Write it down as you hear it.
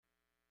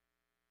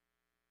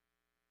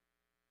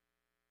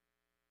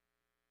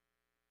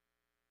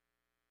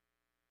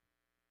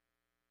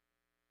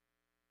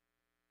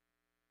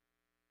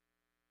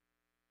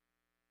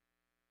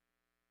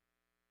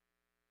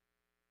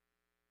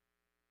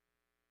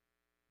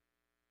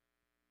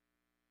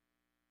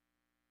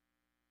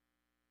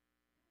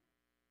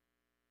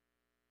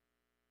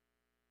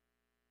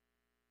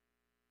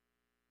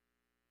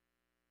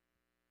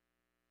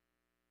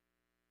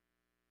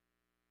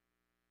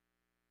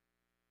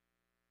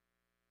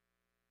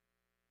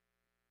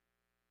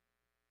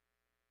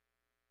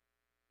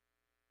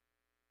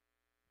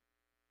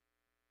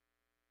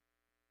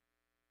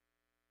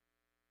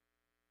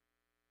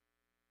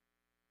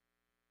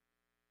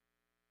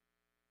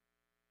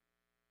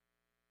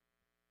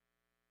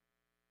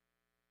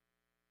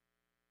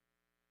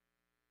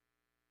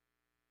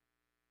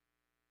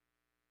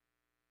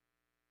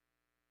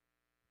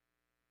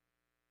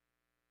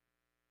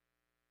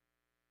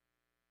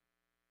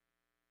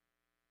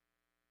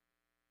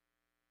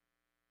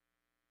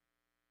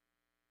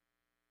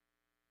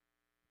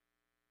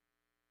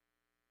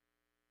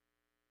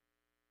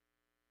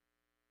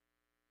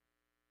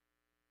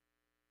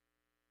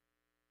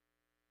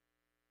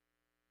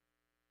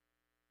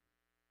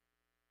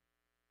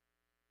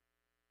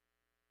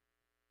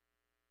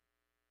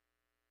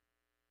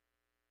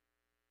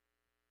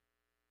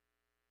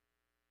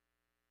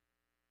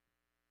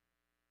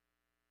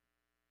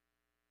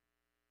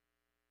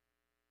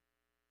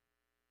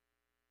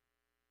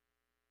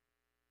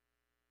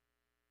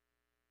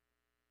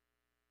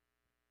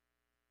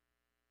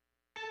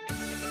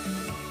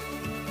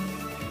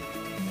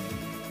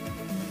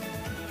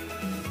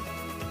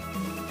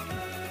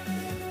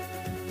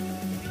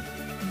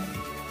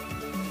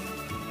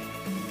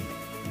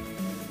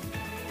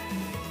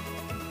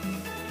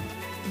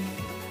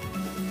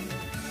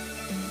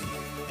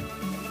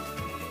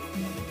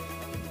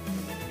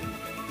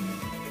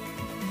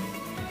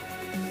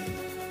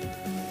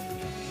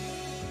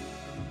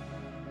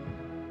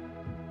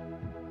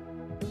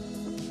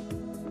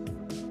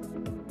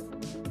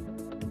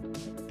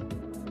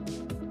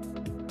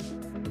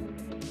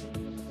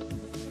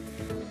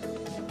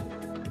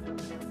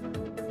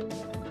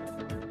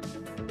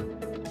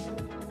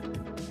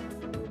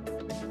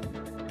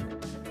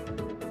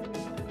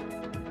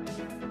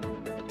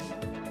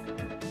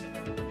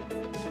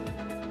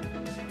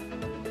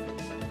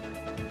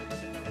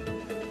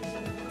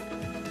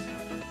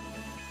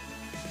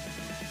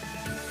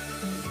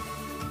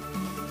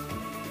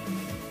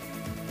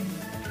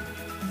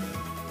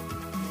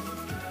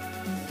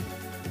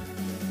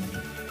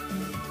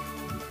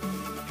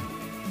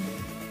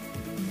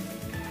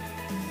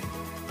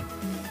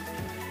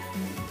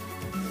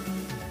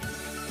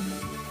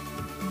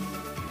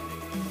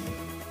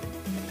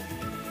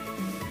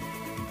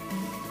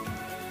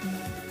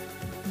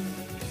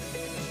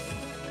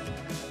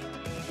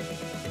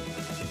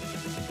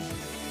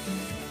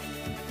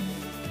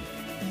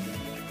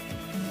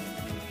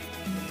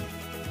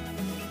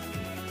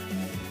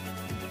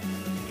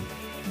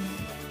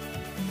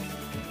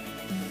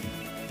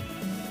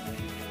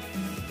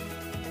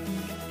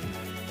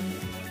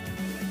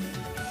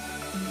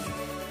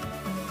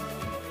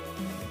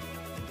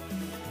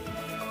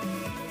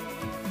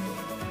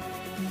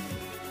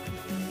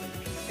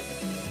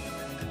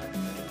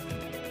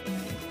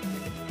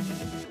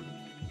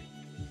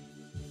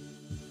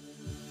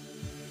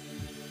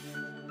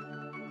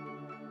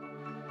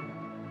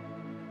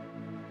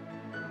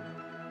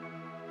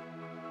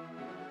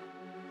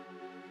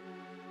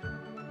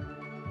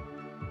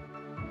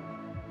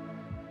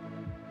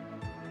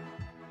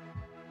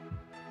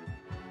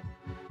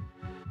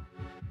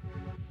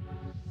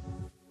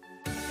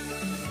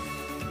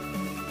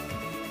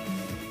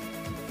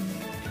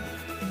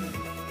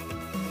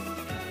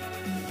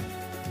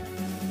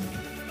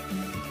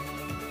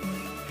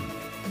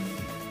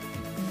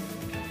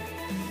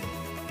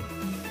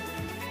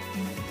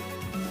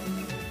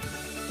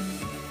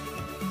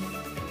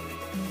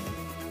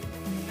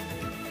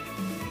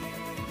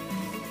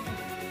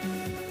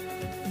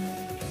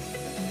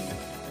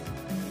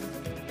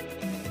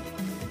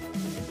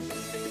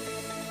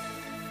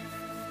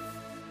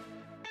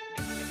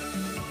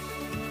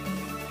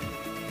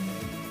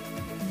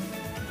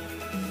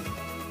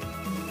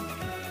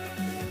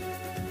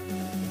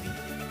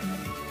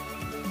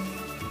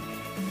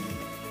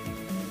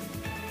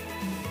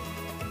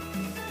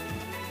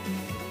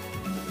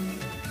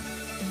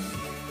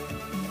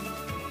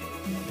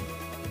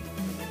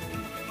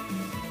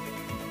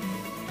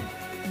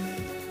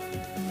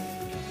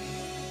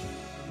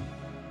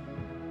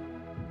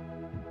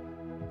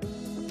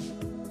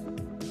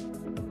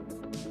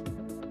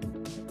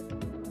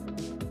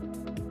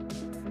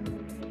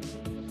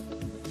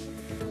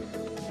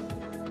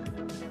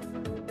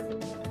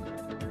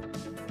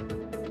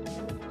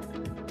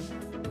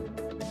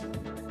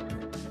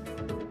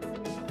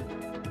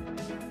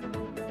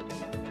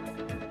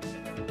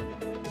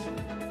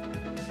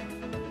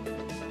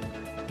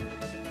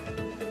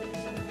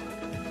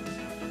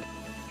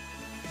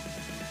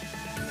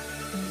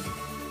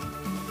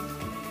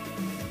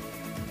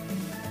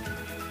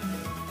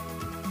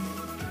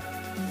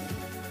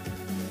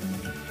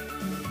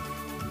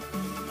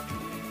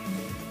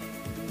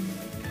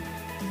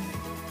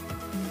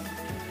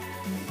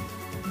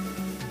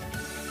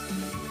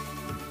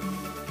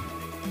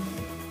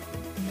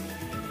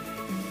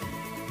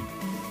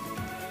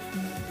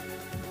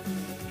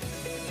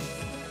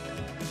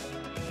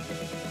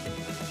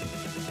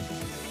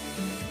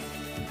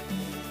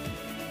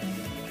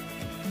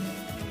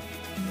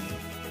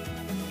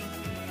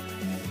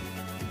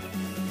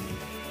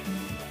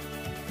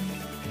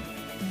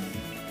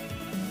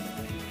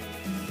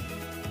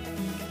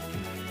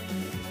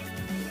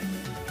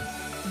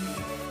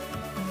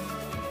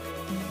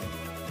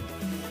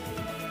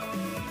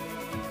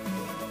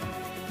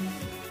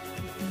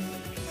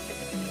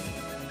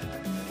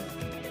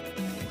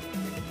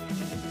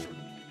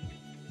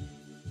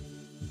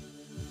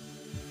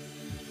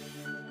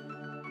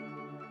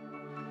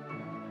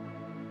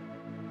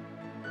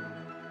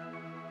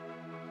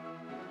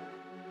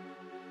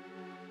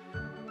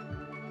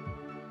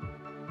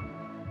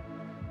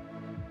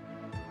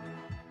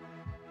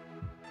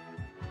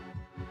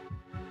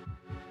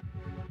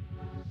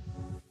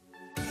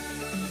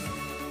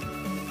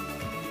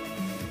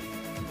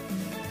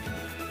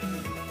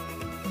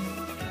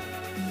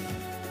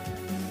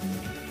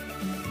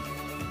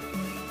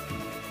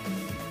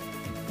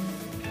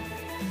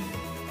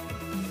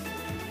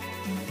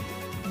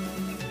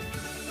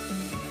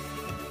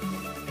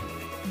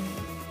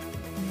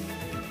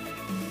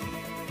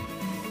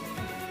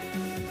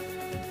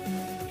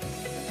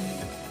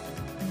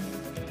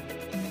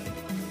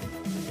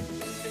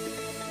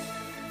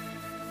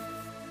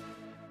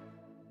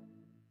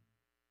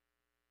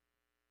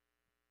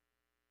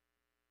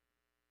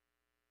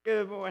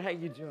Good morning. How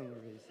you doing,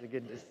 Marisa?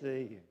 Good to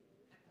see you.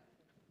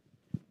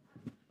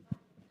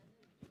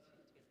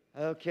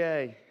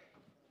 Okay.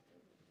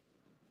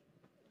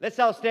 Let's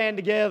all stand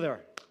together.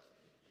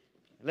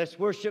 Let's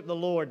worship the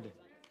Lord.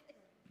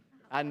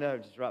 I know,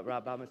 just right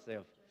by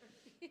myself.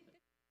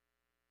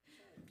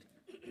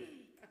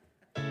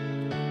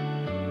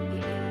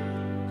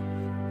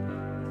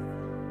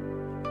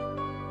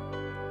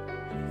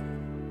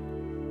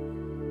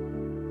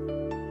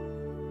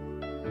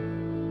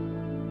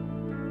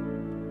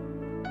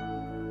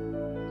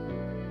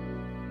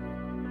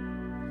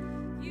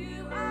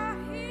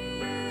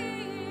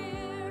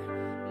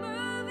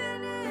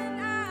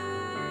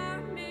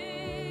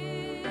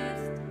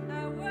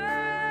 I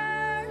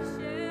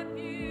worship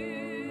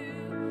you.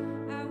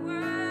 I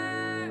worship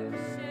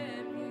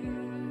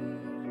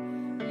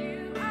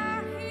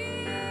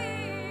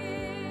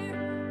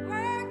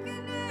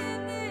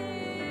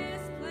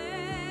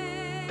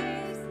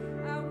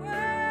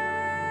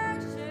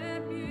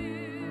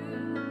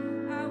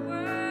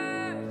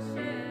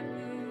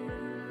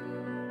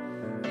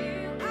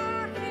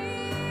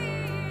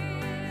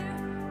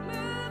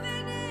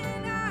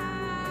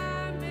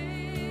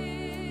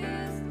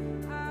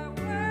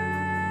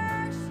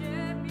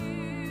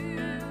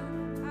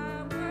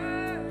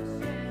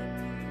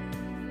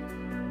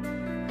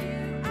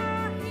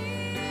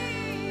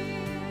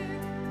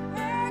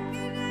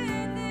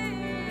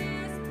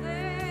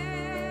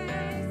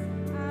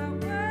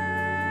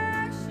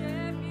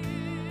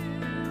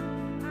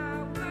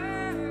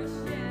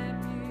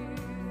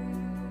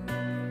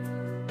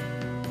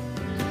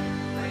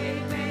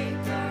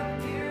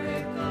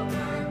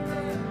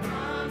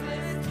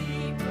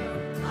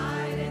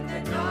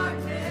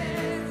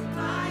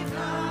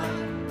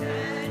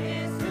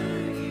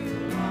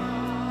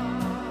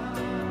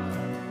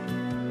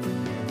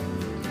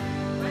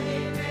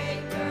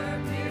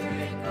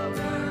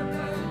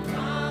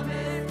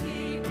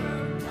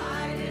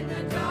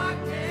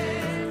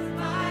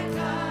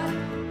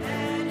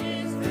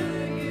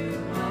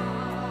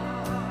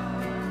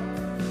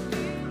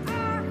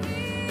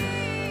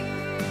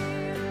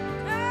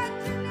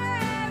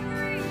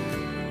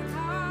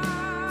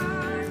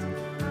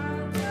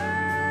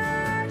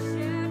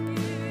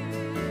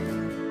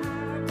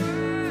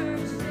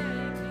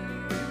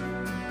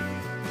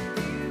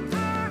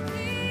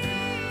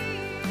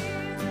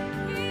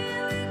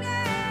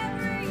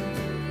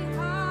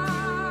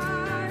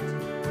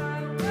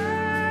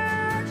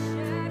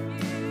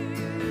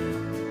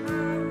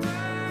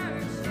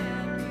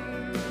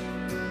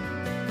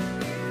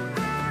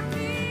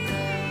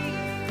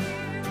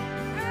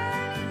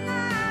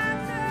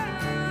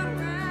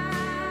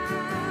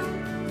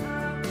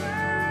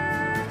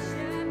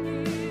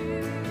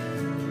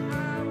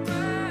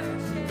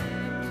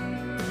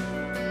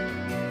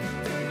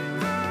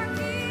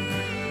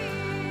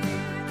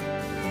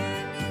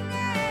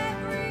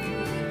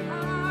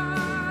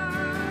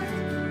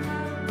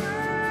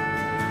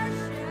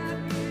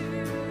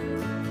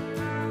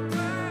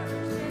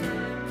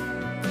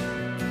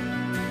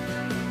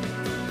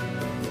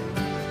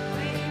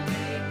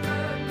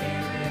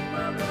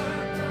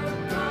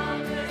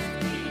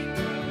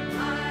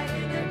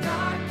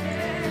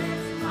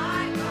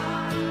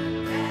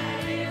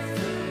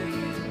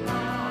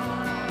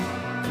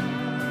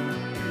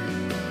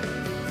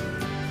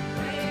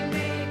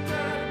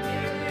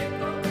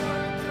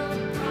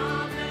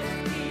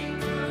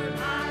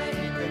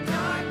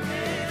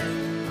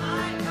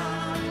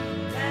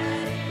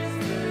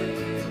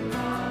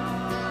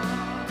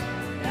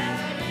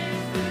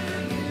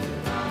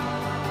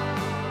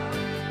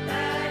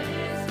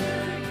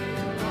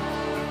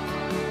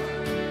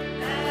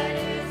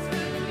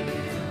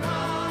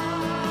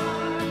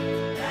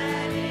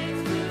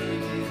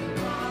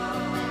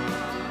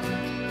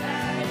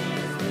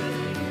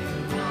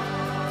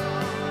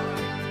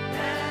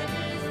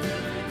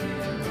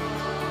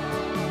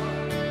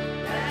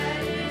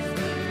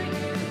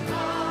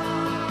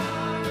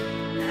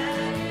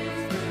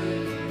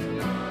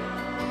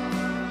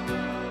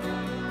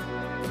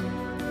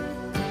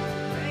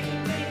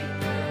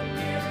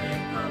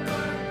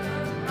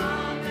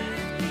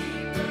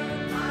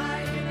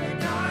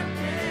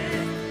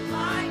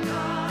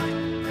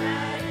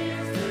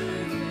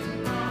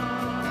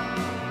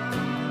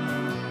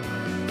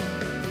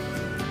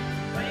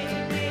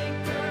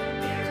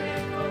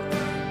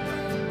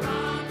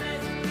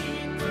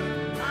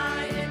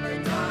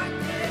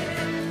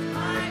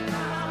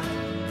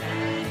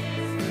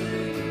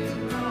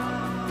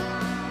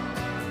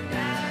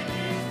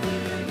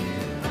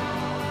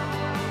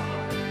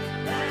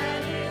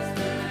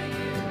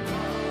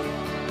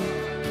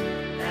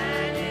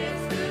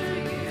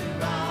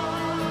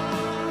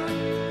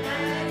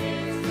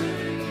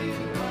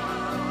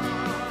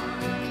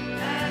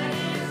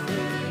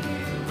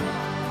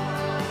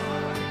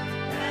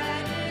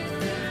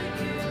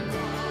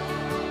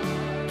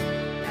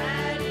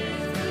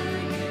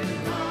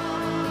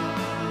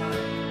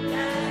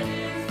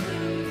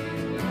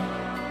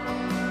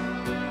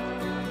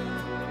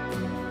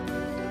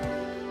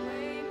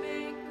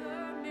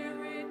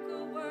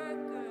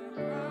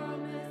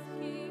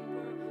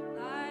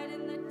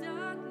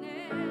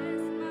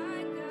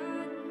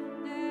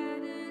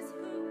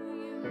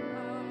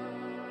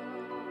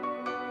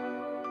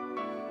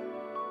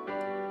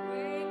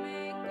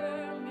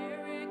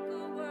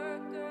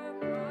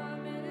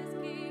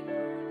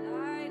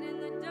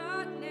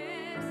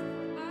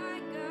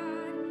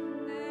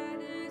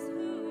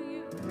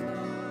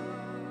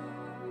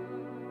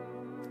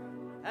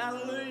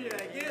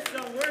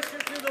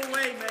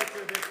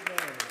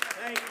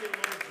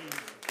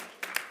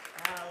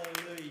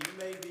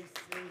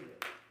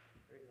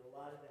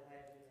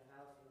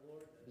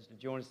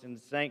join us in the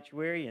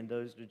sanctuary and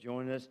those that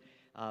join us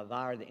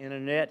via the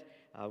internet.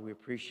 We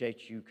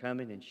appreciate you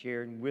coming and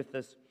sharing with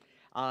us.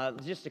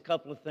 Just a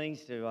couple of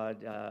things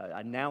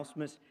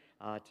announcements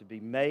to be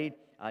made.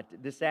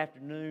 This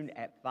afternoon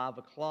at 5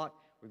 o'clock,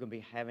 we're going to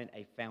be having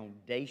a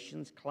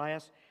foundations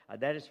class.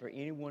 That is for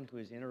anyone who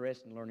is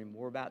interested in learning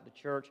more about the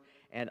church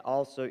and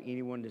also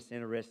anyone that's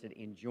interested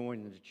in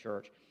joining the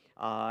church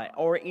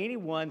or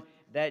anyone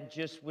that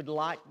just would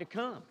like to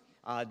come.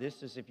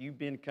 This is if you've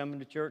been coming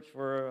to church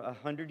for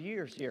 100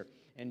 years here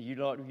and you'd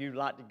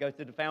like to go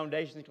through the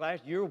foundations class,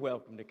 you're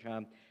welcome to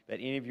come. But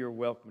any of you are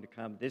welcome to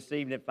come. This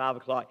evening at 5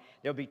 o'clock,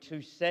 there'll be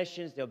 2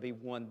 sessions. There'll be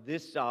one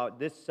this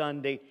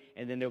Sunday,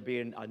 and then there'll be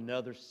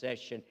another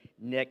session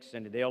next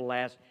Sunday. They'll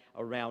last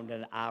around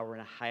an hour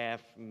and a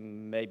half,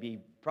 maybe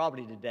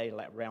probably today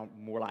around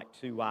more like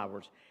 2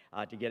 hours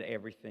to get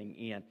everything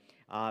in.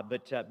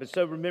 But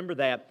so remember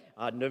that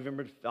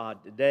November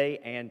today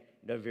and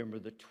November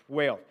the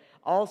 12th.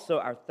 Also,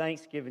 our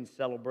Thanksgiving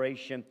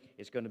celebration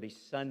is going to be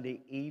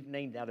Sunday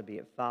evening. That'll be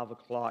at 5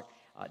 o'clock.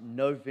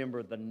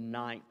 November the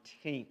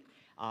 19th.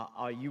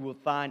 You will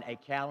find a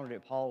calendar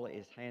that Paula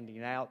is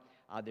handing out.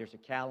 There's a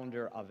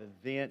calendar of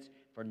events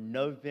for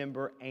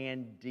November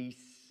and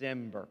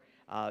December,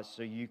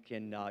 so you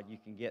can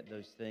get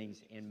those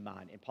things in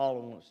mind. And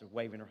Paula wants to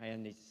waving her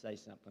hand, needs to say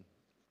something.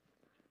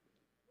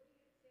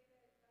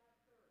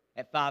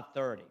 At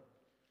 5:30.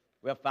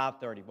 Well,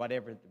 5:30,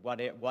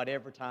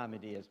 whatever time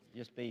it is,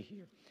 just be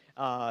here.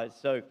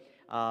 So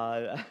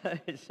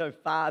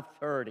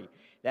 5:30.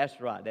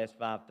 That's right. That's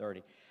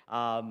 5:30.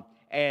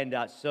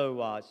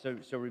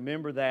 So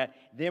remember that.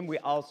 Then we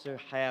also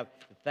have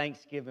the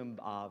Thanksgiving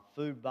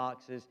food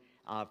boxes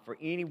for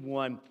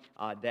anyone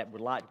that would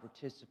like to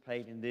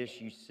participate in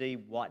this. You see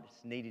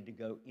what's needed to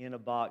go in a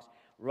box.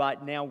 Right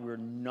now, we're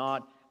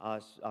not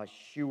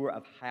sure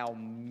of how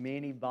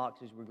many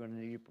boxes we're going to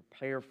need to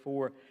prepare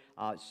for.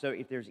 So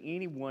if there's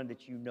anyone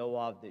that you know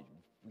of that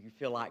you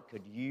feel like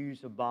could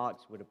use a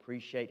box, would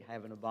appreciate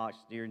having a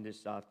box during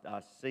this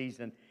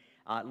season,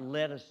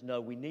 let us know.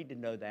 We need to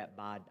know that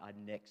by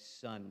next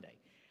Sunday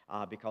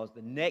because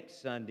the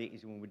next Sunday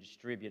is when we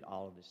distribute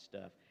all of this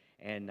stuff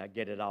and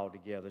get it all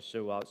together.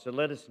 So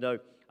let us know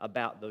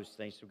about those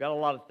things. So we've got a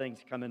lot of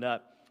things coming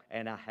up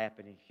and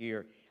happening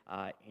here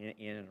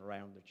in and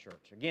around the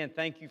church. Again,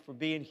 thank you for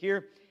being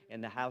here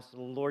in the house of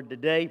the Lord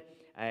today.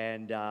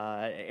 And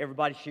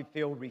everybody should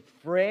feel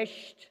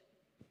refreshed,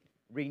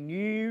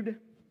 renewed,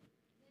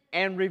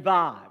 and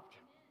revived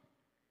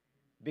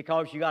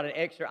because you got an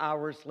extra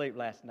hour of sleep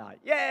last night.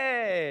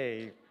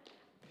 Yay!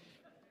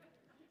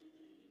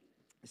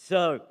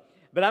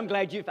 But I'm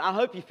glad I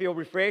hope you feel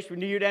refreshed,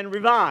 renewed, and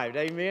revived.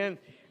 Amen?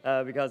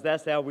 Because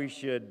that's how we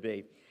should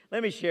be.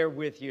 Let me share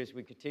with you as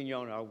we continue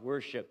on our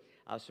worship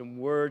some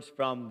words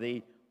from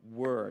the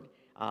Word.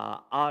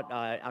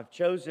 I've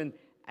chosen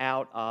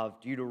out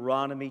of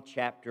Deuteronomy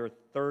chapter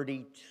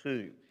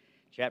 32.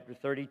 Chapter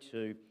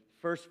 32,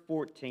 first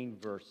 14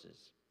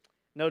 verses.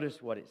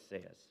 Notice what it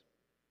says.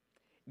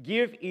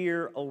 Give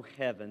ear, O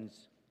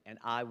heavens, and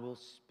I will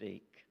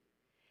speak.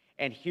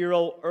 And hear,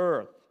 O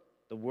earth,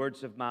 the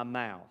words of my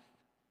mouth.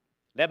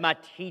 Let my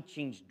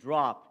teachings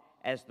drop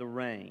as the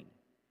rain.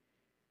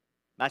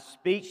 My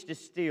speech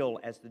distill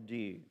as the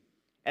dew.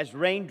 As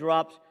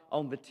raindrops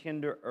on the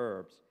tender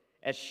herbs.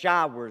 As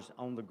showers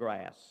on the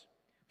grass.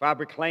 For I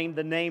proclaim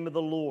the name of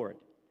the Lord.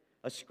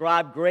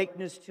 Ascribe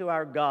greatness to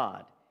our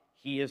God.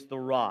 He is the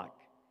rock.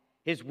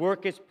 His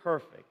work is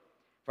perfect.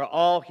 For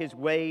all his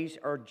ways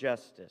are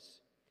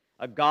justice.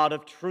 A God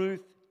of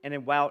truth and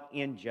without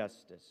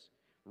injustice.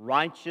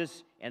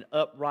 Righteous and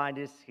upright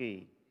is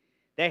he.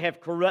 They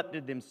have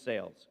corrupted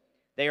themselves.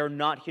 They are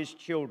not his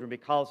children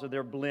because of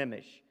their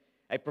blemish.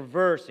 A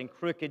perverse and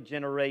crooked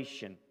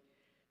generation.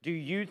 Do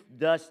you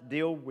thus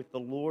deal with the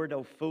Lord,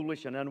 O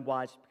foolish and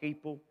unwise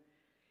people?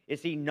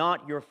 Is he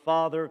not your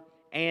father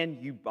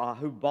and you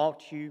who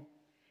bought you?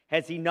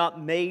 Has he not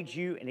made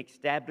you and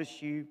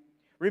established you?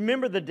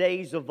 Remember the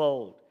days of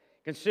old.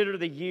 Consider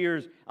the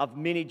years of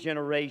many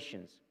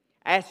generations.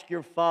 Ask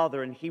your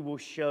father and he will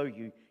show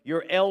you.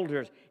 Your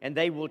elders and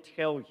they will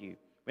tell you.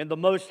 When the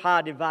Most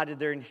High divided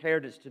their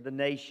inheritance to the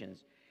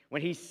nations.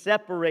 When he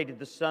separated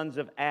the sons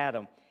of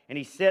Adam and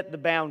he set the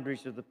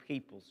boundaries of the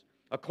peoples.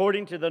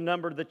 According to the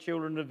number of the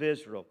children of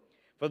Israel.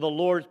 For the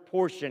Lord's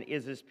portion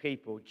is his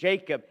people.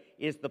 Jacob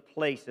is the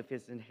place of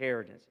his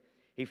inheritance.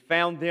 He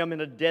found them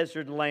in a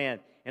desert land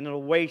and in a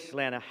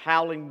wasteland, a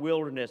howling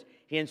wilderness.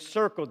 He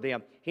encircled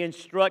them. He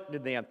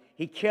instructed them.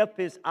 He kept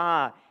his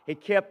eye. He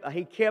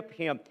kept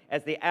him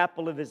as the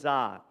apple of his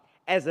eye.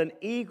 As an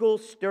eagle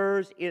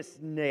stirs its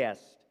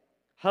nest,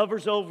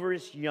 hovers over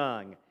its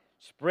young,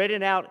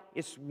 spreading out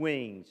its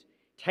wings,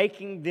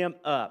 taking them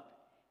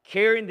up,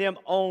 carrying them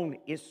on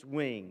its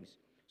wings.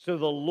 So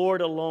the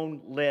Lord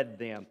alone led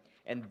them,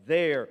 and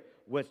there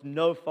was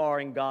no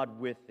foreign God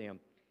with them.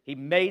 He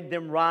made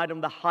them ride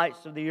on the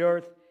heights of the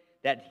earth,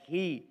 that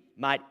he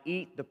might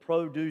eat the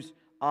produce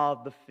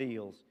of the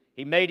fields.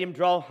 He made him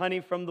draw honey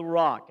from the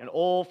rock, and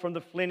oil from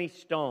the flinty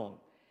stone,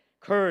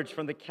 courage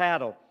from the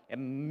cattle,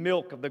 and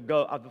milk of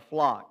the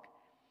flock,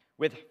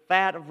 with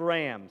fat of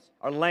rams,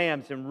 or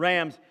lambs, and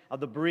rams of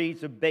the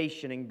breeds of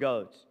Bashan and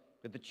goats,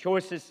 with the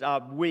choicest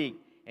of wheat,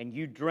 and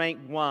you drank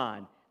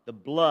wine, the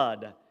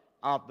blood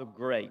of the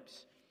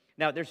grapes.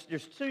 Now, there's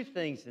two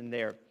things in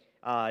there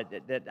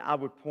that I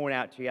would point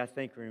out to you I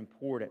think are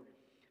important.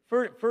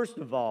 First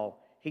of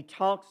all, he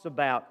talks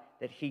about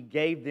that he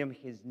gave them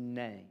his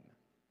name,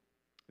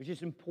 which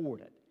is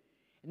important.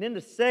 And then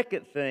the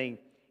second thing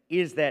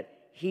is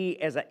that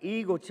he, as an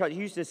eagle,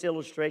 use this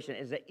illustration,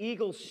 as an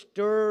eagle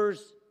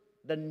stirs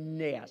the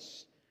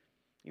nest.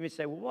 You may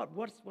say, well,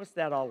 what's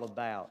that all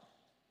about?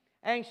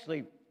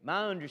 Actually,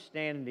 my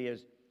understanding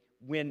is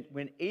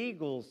when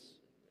eagles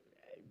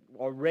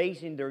are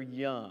raising their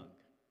young,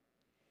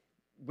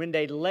 when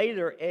they lay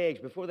their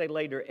eggs, before they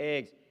lay their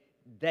eggs,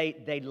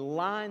 they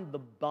line the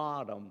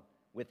bottom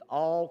with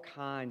all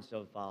kinds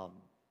of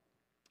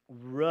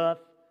rough,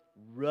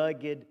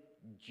 rugged,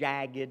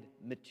 jagged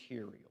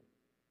material.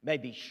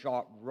 Maybe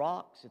sharp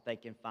rocks if they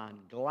can find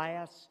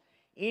glass,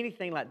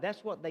 anything like that.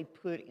 That's what they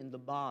put in the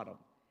bottom.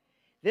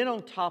 Then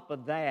on top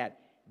of that,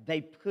 they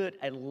put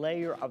a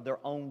layer of their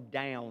own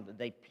down that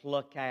they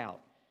pluck out.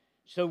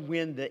 So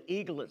when the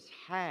eaglets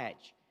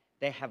hatch,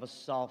 they have a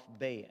soft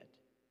bed.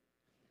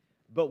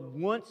 But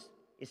once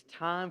it's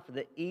time for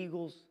the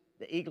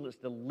eaglets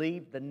to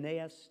leave the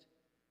nest,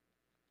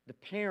 the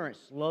parents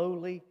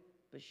slowly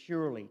but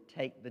surely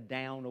take the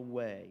down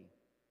away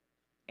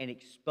and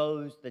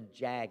expose the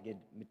jagged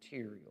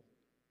material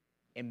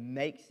and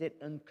makes it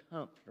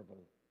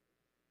uncomfortable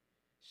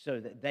so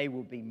that they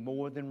will be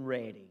more than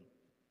ready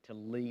to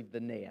leave the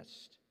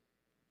nest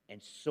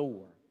and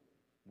soar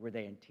where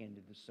they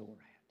intended to soar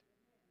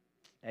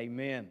at.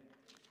 Amen.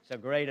 It's a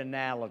great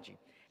analogy.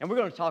 And we're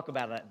going to talk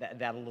about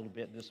that a little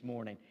bit this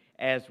morning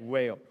as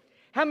well.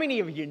 How many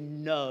of you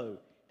know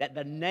that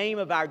the name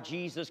of our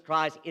Jesus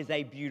Christ is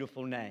a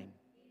beautiful name?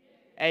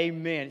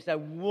 Amen. It's a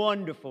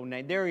wonderful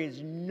name. There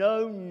is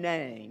no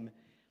name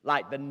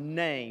like the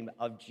name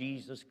of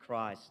Jesus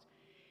Christ.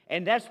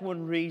 And that's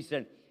one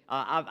reason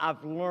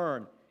I've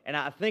learned, and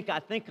I think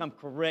I'm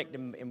correct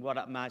in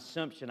what my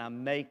assumption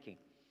I'm making.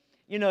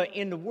 You know,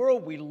 in the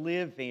world we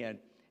live in,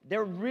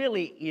 there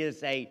really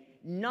is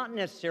not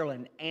necessarily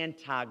an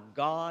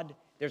anti-God,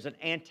 there's an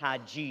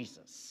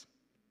anti-Jesus.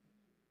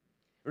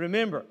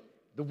 Remember,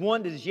 the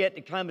one that is yet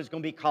to come is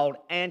going to be called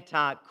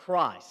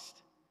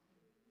Antichrist.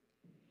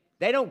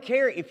 They don't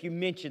care if you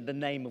mention the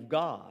name of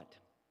God.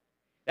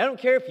 They don't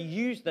care if you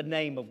use the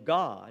name of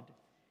God.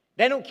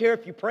 They don't care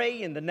if you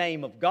pray in the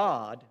name of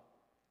God.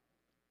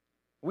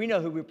 We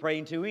know who we're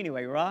praying to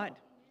anyway, right?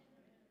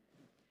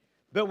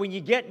 But when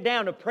you get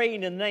down to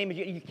praying in the name of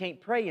Jesus, you can't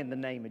pray in the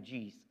name of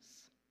Jesus.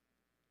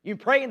 You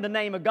can pray in the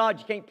name of God,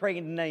 you can't pray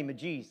in the name of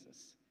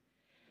Jesus.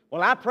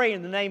 Well, I pray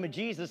in the name of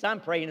Jesus, I'm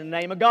praying in the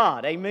name of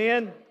God.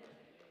 Amen?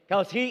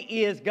 Because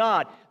He is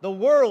God. The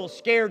world's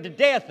scared to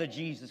death of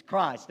Jesus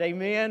Christ.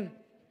 Amen?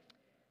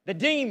 The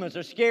demons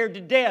are scared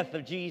to death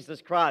of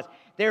Jesus Christ.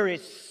 There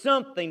is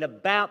something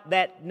about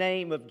that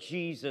name of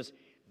Jesus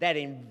that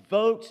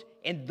invokes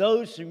in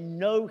those who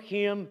know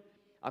Him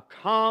a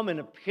calm and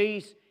a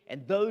peace,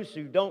 and those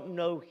who don't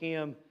know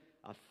Him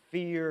a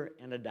fear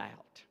and a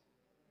doubt.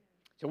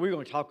 So we're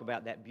going to talk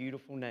about that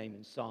beautiful name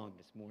in song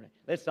this morning.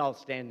 Let's all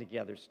stand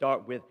together.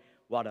 Start with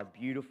What a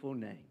Beautiful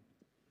Name.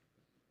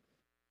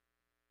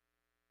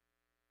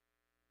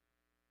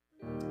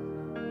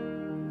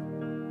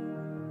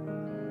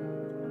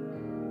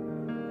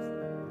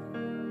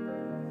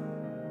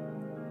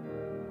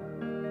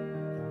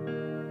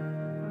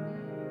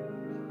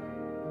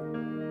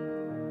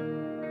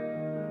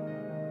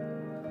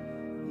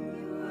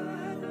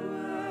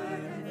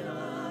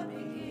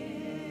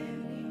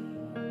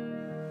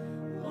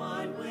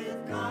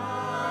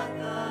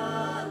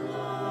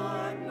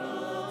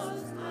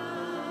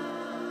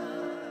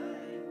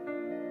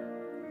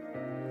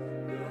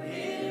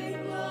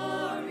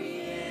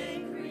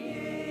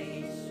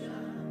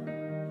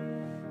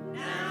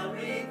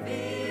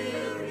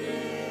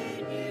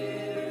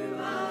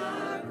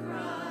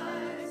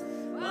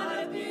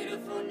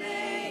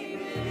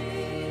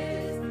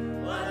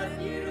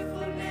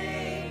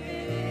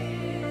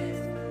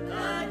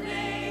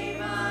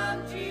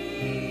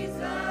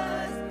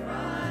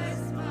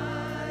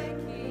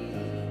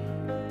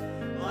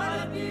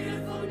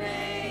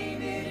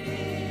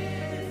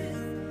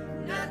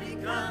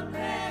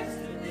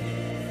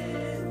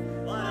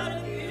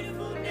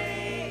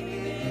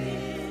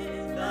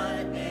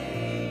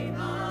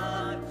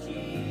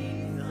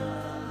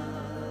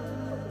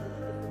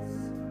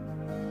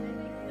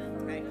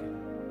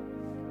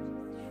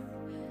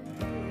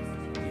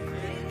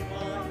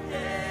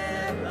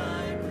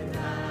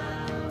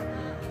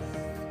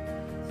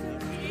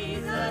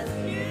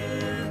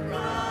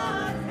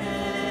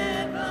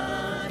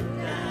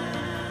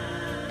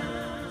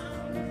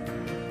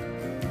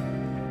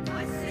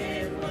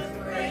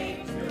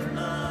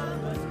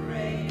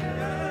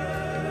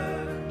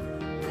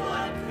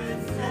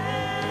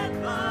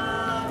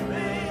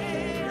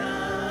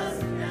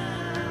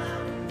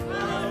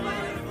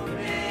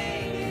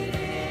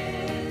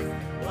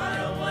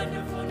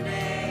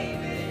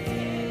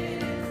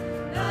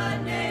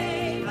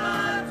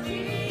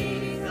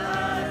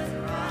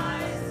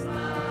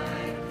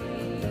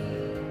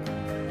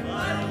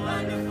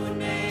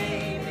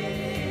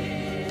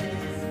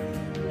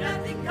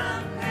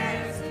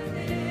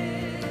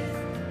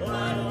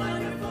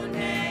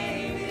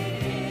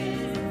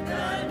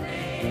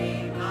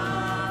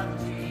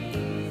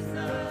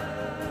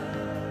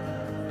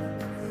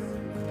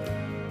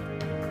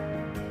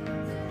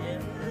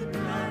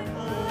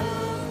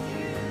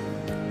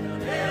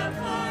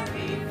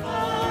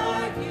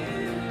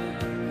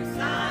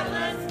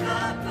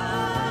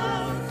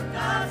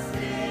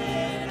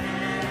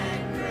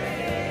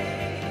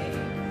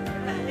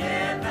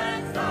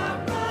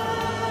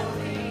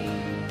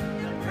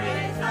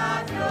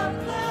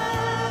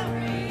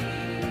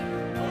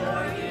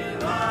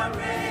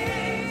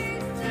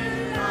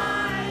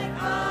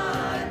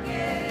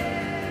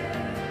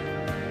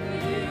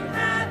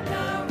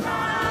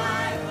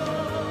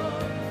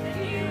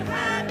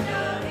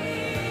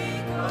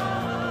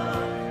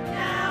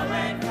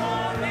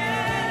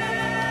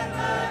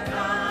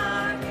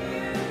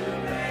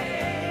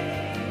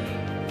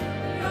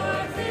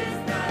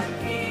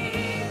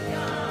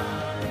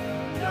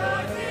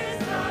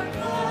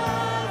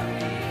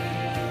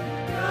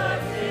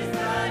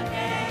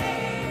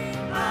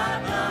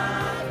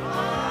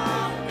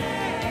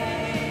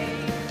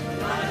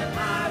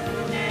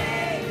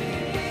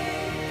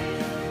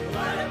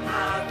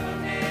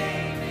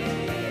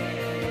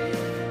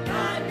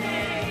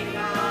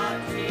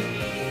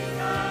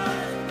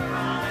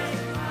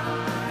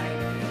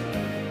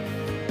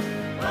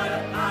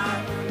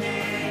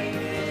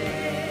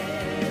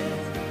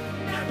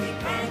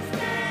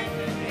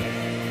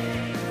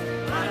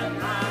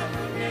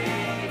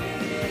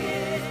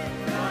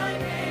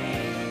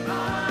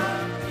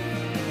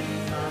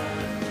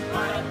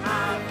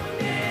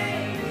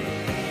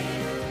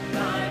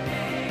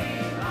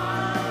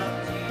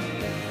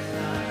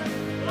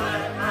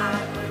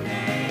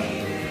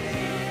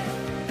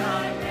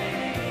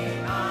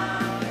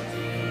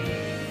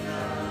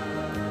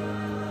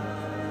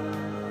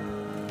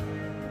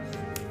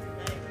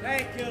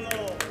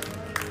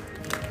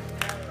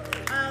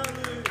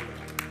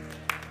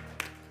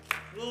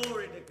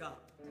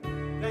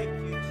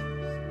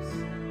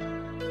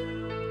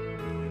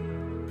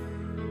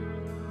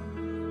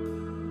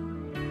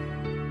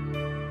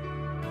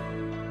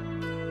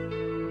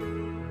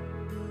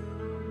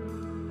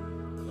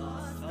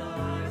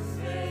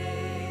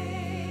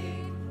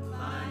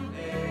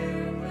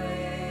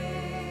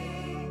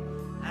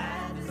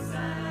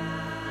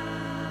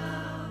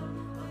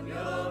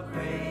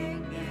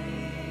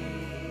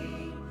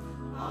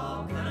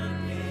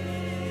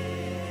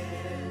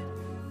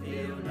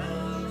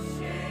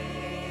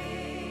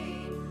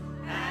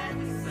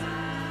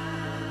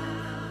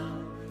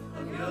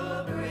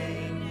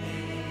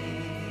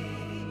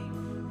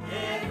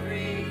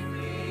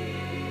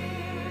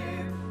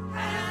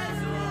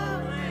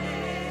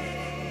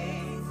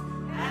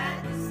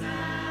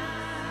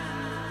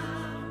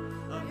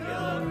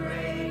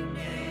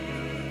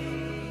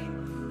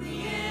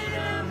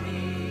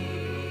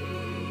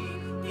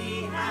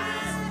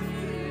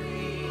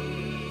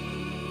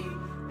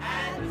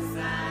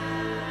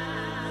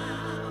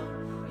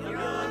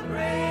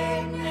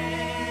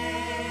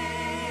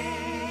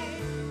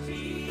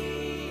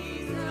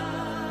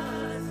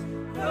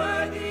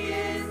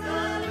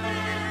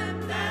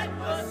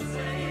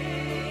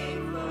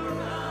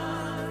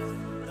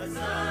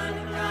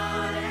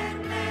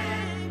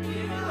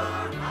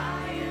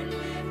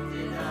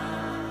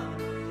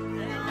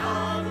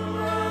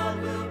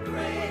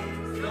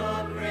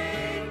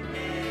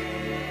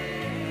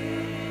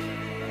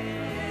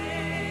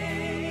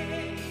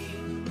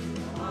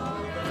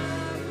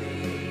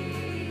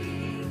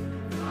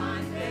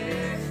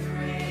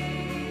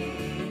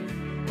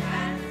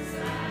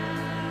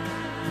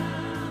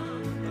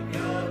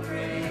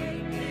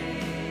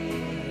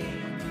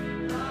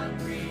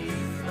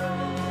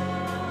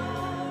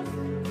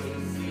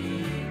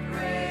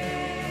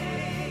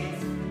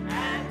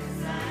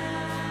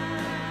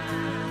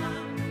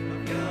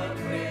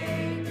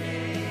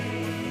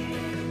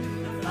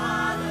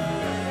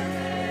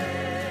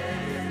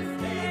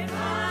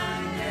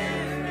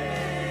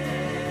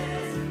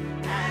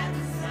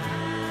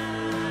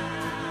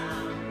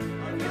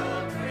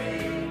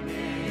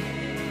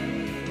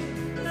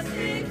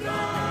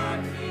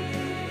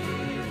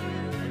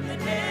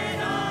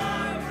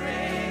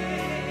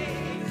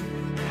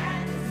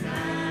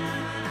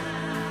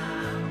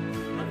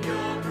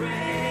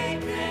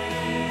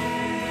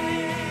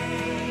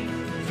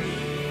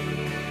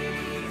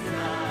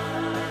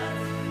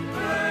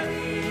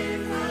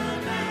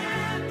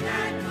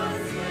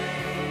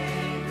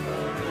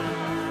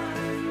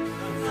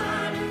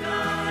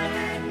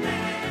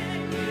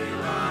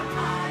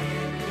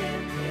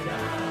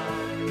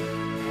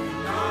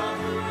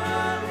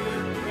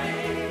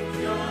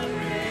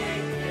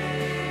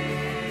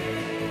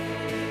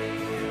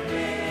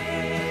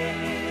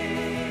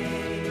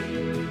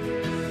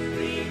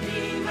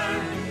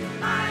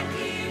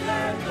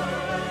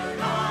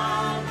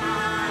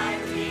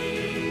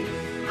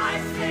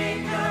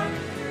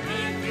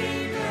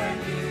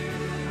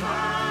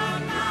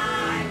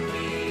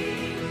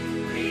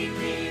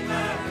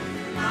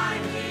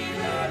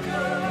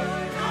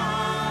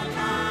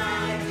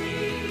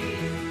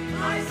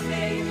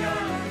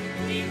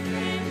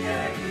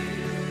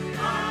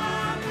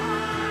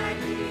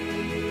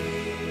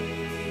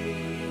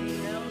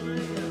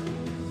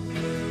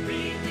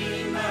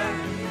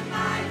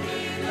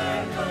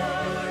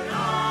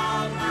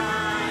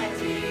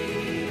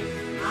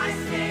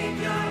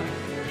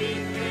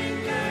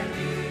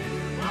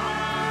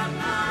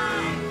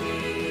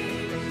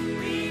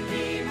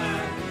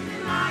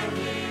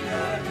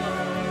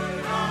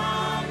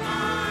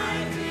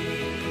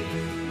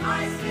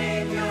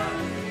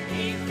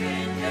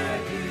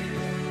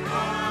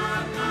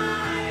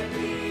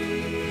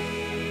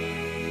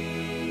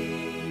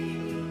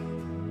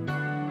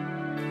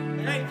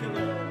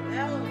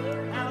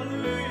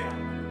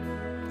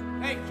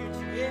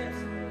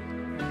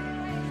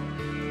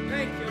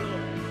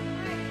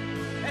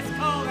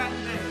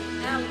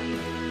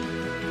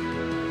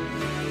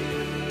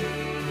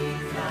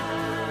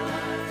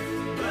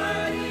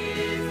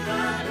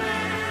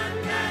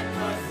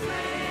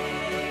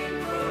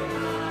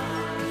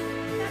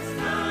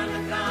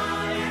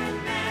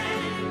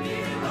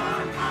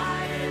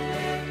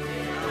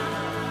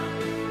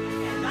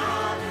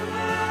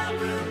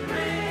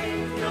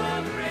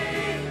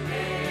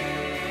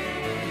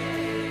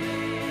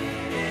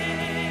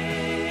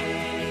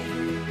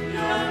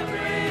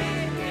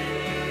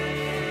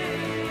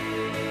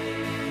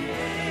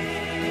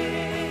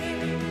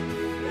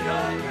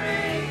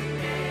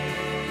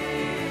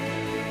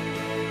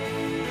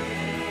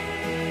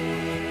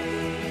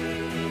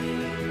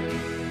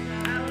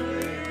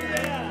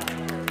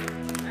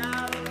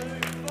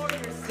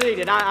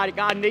 seated.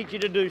 I need you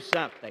to do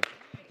something.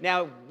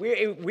 Now,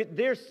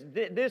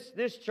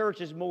 this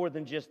church is more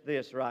than just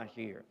this right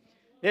here.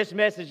 This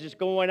message is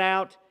going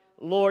out,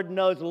 Lord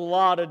knows, a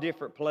lot of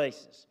different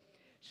places.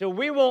 So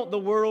we want the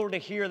world to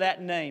hear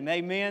that name.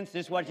 Amen? So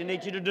this is what you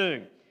need you to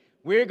do.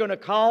 We're going to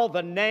call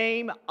the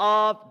name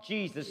of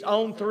Jesus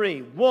on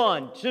 3.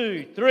 1,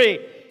 2, 3.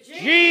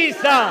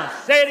 Jesus.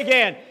 Say it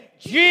again.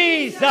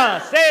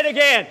 Jesus. Say it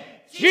again.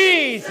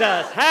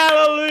 Jesus.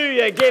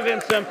 Hallelujah. Give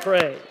Him some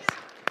praise.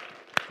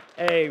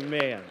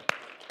 Amen.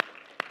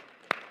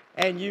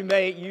 And you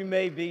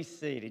may be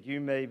seated. You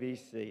may be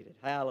seated.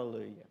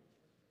 Hallelujah.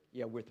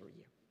 Yeah, we're through.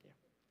 Yeah.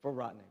 For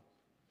right now.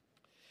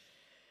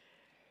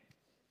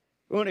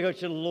 We want to go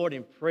to the Lord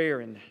in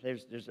prayer, and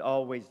there's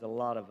always a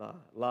lot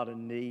of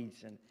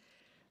needs and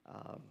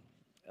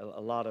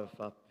a lot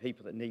of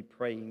people that need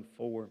praying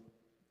for.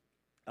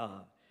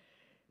 I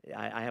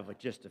have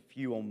just a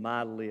few on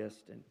my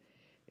list,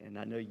 and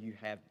I know you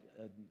have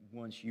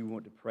ones you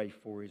want to pray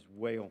for as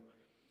well.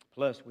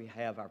 Plus, we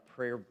have our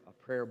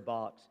prayer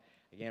box.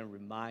 Again,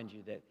 remind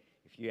you that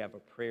if you have a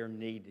prayer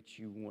need that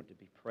you want to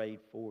be prayed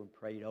for and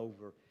prayed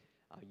over,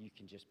 you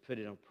can just put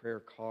it on a prayer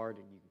card,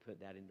 and you can put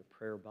that in the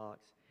prayer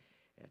box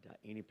at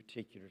any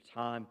particular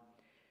time.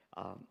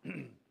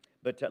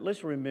 But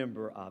let's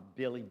remember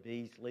Billy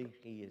Beasley.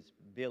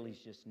 Billy's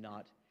just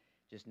not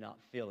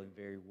feeling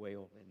very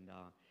well, and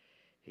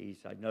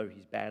I know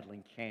he's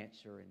battling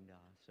cancer, and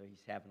so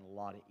he's having a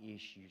lot of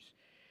issues.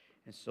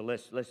 And so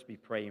let's be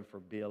praying for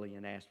Billy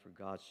and ask for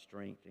God's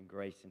strength and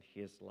grace in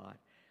his life.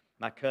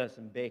 My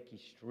cousin Becky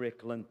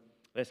Strickland.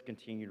 Let's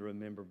continue to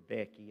remember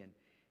Becky, and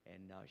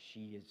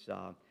she is.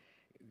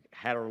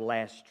 Had her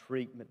last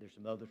treatment. There's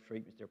some other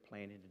treatments they're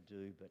planning to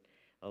do,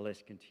 but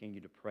let's continue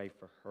to pray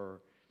for her.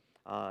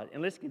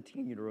 And let's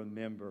continue to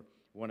remember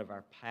one of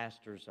our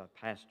pastors,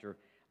 Pastor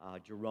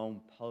Jerome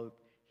Pope.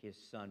 His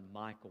son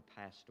Michael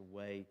passed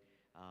away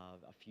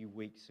a few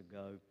weeks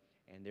ago,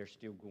 and they're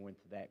still going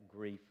through that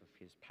grief of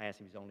his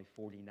passing. He was only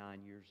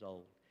 49 years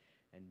old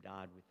and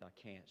died with had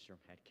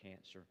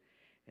cancer.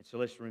 And so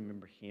let's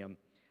remember him,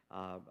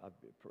 our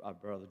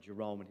brother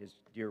Jerome and his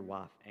dear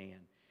wife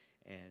Ann.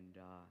 And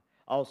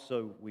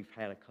also, we've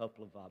had a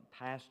couple of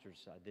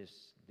pastors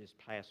this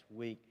past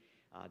week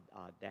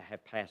that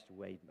have passed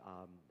away.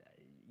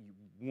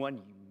 One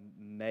you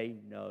may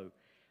know,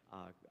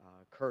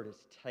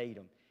 Curtis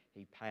Tatum.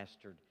 He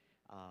pastored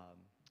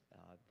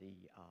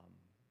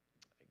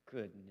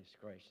goodness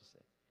gracious,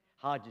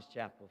 Hodges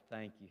Chapel.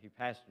 Thank you. He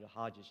pastored the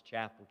Hodges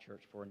Chapel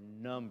Church for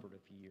a number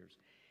of years.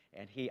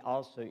 And he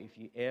also, if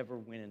you ever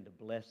went into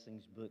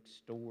Blessings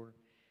Bookstore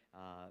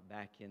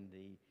back in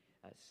the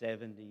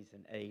 70s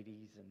and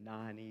 80s and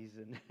 90s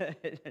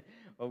and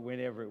or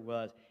whenever it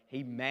was,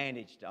 he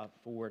managed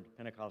Ford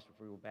Pentecostal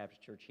Free Will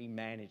Baptist Church. He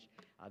managed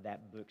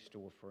that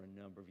bookstore for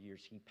a number of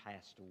years. He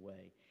passed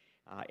away.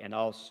 And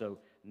also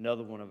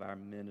another one of our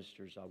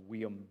ministers,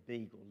 William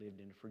Beagle, lived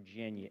in the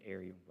Virginia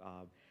area.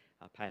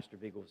 Pastor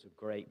Beagle was a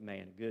great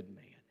man, a good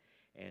man,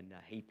 and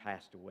he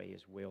passed away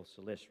as well.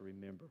 So let's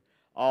remember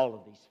all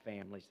of these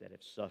families that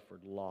have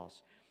suffered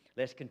loss.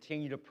 Let's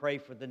continue to pray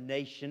for the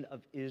nation of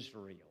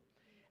Israel.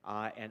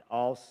 And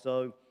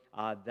also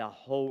the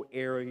whole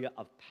area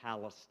of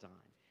Palestine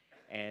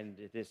and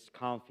this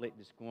conflict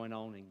that's going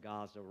on in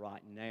Gaza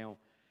right now.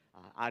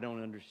 I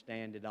don't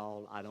understand it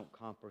all. I don't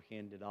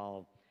comprehend it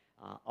all.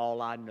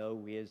 All I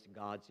know is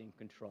God's in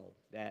control.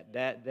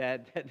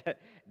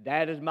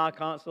 That is my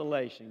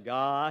consolation.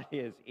 God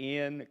is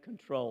in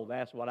control.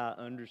 That's what I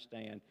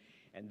understand,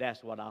 and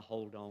that's what I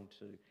hold on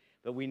to.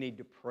 But we need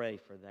to pray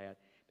for that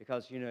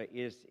because,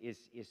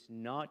 it's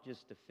not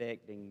just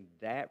affecting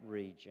that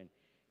region.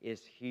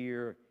 Is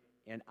here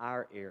in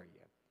our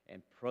area,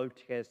 and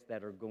protests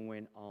that are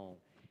going on,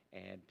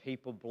 and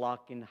people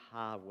blocking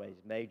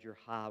highways, major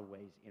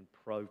highways in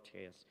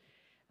protest.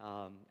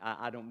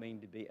 I don't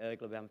mean to be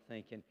ugly, but I'm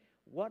thinking,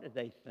 what do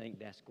they think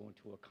that's going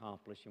to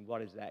accomplish, and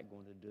what is that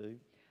going to do?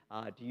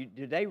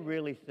 Do they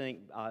really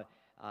think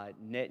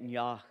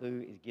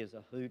Netanyahu gives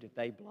a hoot if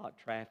they block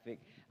traffic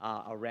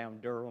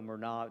around Durham or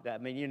not? I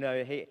mean, he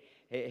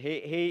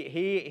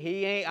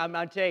ain't. I'm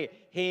gonna tell you,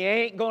 he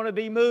ain't going to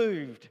be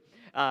moved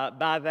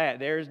by that.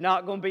 There's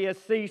not going to be a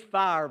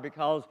ceasefire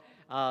because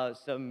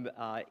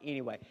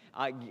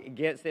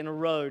gets in a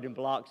road and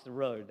blocks the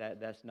road.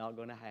 That's not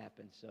going to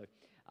happen. So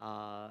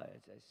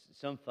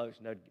some folks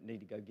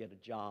need to go get a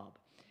job,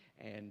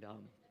 and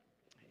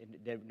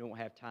they don't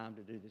have time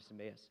to do this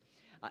mess.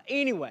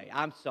 Anyway,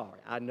 I'm sorry.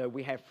 I know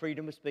we have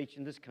freedom of speech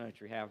in this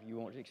country. However you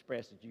want to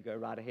express it, you go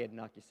right ahead and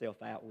knock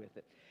yourself out with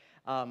it.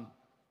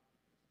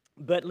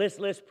 But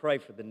let's pray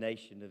for the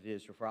nation of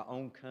Israel, for our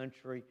own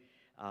country.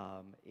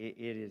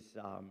 It is.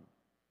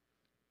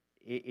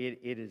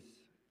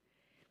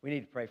 We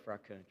need to pray for our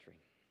country.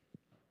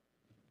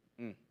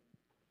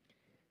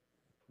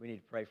 We need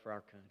to pray for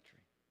our country.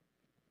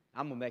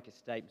 I'm going to make a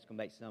statement. It's going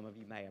to make some of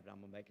you mad, but I'm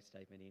going to make a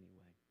statement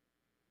anyway.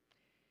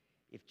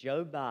 If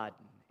Joe Biden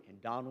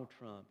and Donald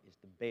Trump is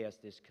the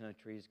best this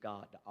country has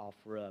got to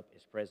offer up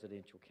as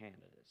presidential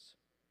candidates,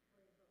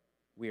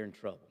 we're in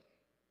trouble.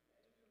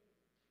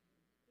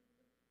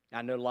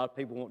 I know a lot of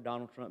people want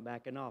Donald Trump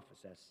back in office.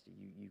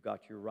 You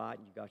got your right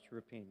and you got your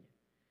opinion.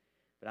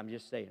 But I'm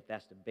just saying, if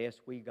that's the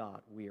best we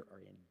got, we are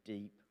in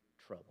deep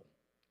trouble.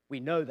 We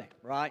know that,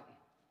 right?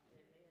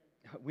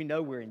 We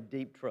know we're in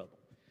deep trouble.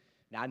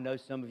 Now, I know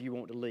some of you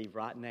want to leave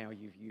right now.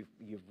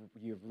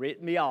 You've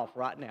written me off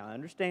right now. I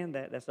understand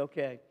that. That's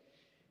okay.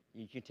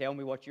 You can tell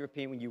me what your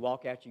opinion. When you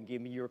walk out, you can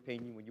give me your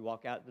opinion when you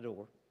walk out the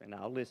door, and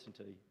I'll listen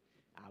to you.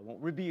 I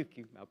won't rebuke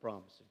you, I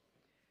promise you.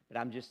 But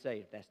I'm just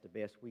saying, if that's the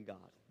best we got,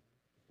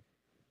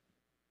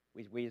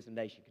 we as a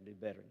nation can do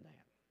better than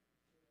that.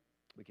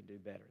 We can do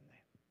better than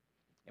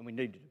that. And we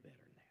need to do better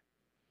than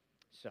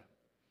that. So,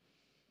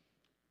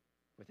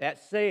 with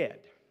that said,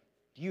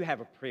 do you have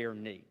a prayer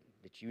need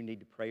that you need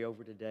to pray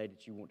over today,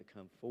 that you want to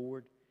come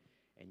forward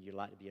and you'd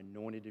like to be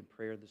anointed in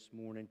prayer this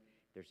morning?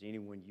 If there's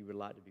anyone you would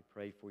like to be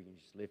prayed for, you can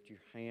just lift your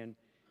hand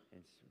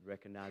and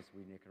recognize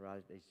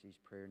these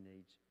prayer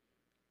needs.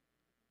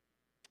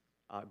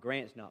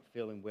 Grant's not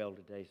feeling well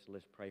today, so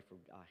let's pray for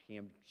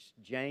him.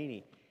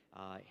 Janie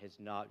has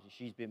not.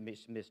 She's been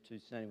missed 2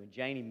 Sundays. When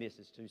Janie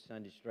misses 2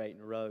 Sundays straight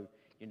in a row,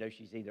 you know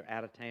she's either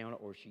out of town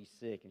or she's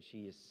sick, and she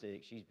is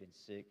sick. She's been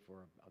sick for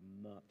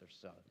a month or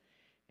so.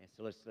 And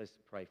so let's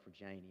pray for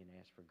Janie and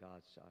ask for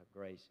God's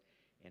grace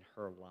in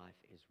her life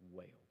as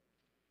well.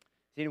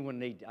 Does anyone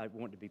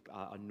want to be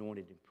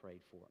anointed and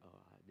prayed for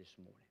this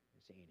morning?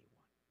 Is there anyone?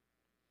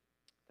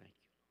 Thank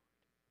you, Lord.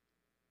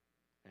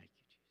 Thank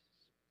you,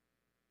 Jesus.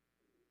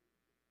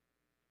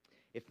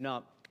 If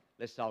not,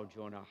 let's all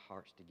join our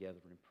hearts together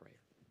in prayer.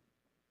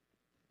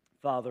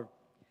 Father,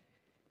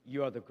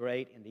 you are the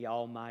great and the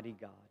almighty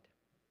God.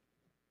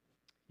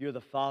 You're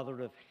the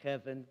Father of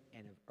heaven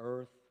and of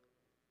earth.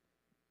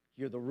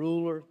 You're the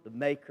ruler, the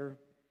maker.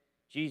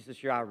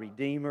 Jesus, you're our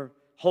Redeemer.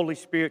 Holy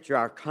Spirit, you're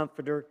our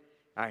comforter,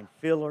 our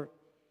infiller.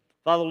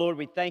 Father, Lord,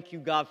 we thank you,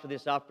 God, for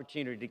this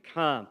opportunity to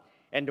come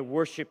and to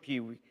worship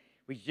you.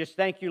 We just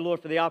thank you, Lord,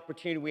 for the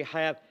opportunity we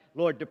have,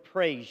 Lord, to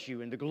praise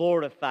you and to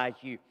glorify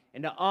you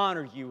and to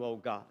honor you, oh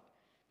God.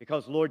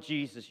 Because, Lord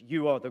Jesus,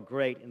 you are the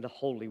great and the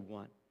Holy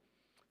One.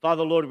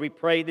 Father, Lord, we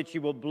pray that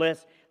you will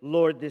bless,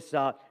 Lord, this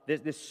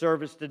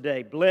service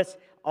today. Bless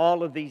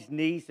all of these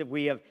needs that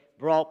we have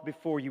brought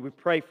before you. We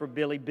pray for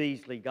Billy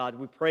Beasley, God.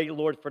 We pray,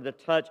 Lord, for the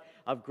touch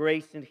of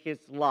grace in his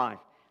life.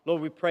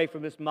 Lord, we pray for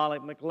Miss Molly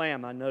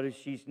McLam. I notice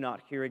she's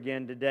not here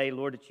again today.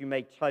 Lord, that you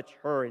may touch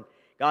her, and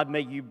God,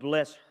 may you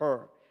bless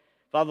her.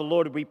 Father,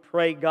 Lord, we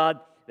pray, God,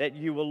 that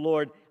you will,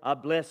 Lord,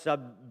 bless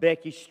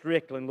Becky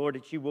Strickland, Lord,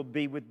 that you will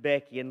be with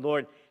Becky, and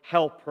Lord,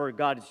 help her,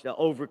 God, to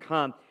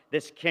overcome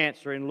this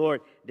cancer, and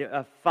Lord,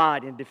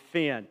 fight and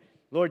defend.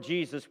 Lord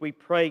Jesus, we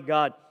pray,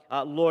 God,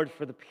 Lord,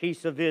 for the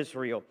peace of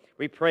Israel.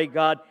 We pray,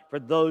 God, for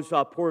those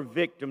poor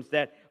victims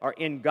that are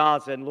in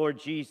Gaza, and Lord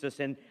Jesus,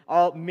 and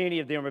many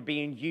of them are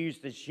being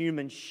used as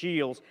human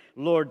shields,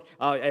 Lord,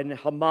 and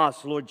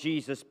Hamas, Lord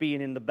Jesus,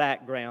 being in the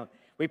background.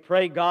 We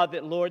pray, God,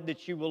 that, Lord,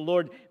 that you will,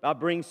 Lord,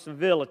 bring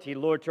civility,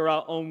 Lord, to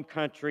our own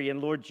country,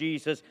 and Lord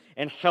Jesus,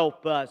 and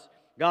help us.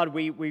 God,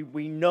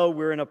 we know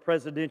we're in a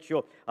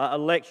presidential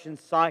election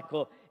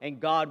cycle, and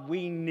God,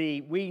 we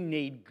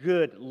need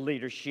good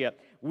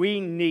leadership. We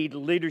need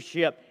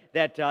leadership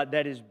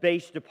that is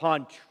based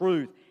upon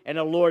truth and,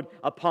 Lord,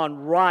 upon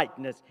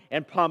rightness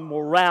and upon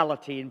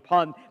morality and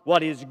upon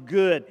what is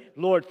good,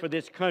 Lord, for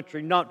this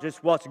country, not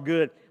just what's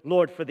good,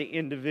 Lord, for the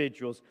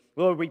individuals.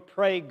 Lord, we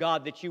pray,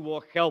 God, that you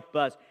will help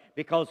us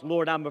because,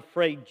 Lord, I'm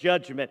afraid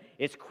judgment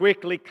is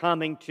quickly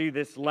coming to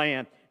this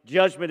land.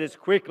 Judgment is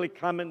quickly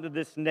coming to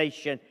this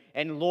nation.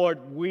 And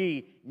Lord,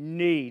 we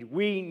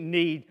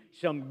need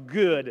some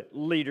good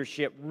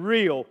leadership,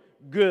 real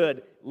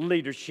good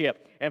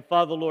leadership. And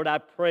Father, Lord, I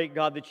pray,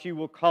 God, that you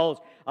will cause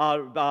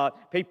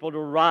people to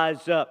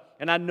rise up.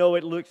 And I know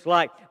it looks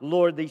like,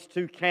 Lord, these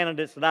 2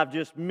 candidates that I've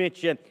just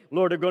mentioned,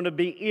 Lord, are going to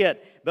be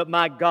it. But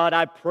my God,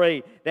 I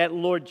pray that,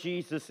 Lord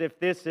Jesus, if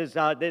this is,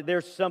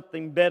 there's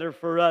something better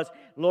for us,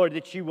 Lord,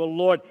 that you will,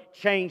 Lord,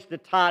 change the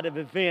tide of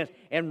events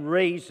and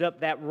raise up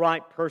that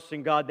right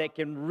person, God, that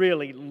can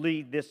really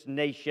lead this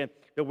nation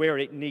to where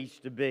it needs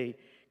to be.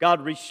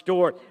 God,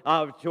 restore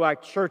to our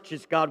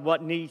churches, God,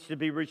 what needs to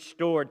be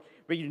restored.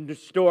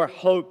 Restore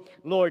hope,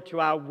 Lord,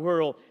 to our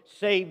world.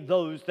 Save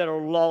those that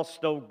are lost,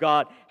 oh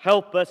God.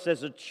 Help us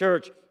as a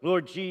church,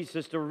 Lord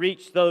Jesus, to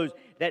reach those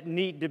that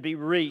need to be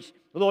reached.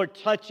 Lord,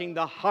 touching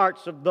the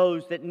hearts of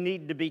those that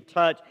need to be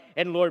touched.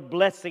 And Lord,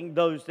 blessing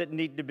those that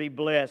need to be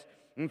blessed.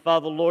 And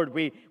Father, Lord,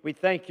 we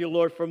thank you,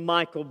 Lord, for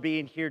Michael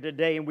being here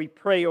today. And we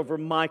pray over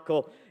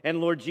Michael and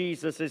Lord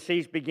Jesus as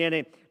he's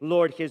beginning,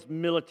 Lord, his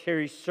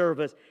military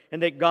service.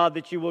 And that, God,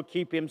 that you will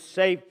keep him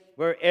safe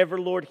wherever,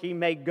 Lord, he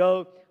may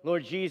go.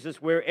 Lord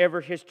Jesus,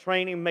 wherever his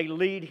training may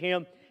lead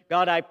him.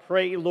 God, I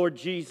pray, Lord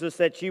Jesus,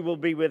 that you will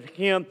be with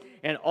him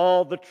and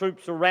all the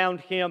troops around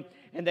him.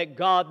 And that,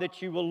 God,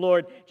 that you will,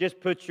 Lord, just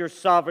put your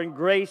sovereign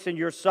grace and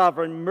your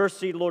sovereign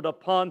mercy, Lord,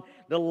 upon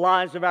the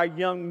lives of our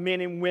young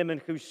men and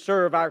women who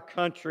serve our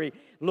country,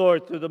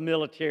 Lord, through the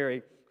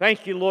military.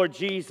 Thank you, Lord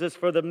Jesus,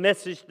 for the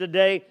message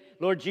today.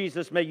 Lord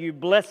Jesus, may you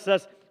bless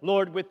us.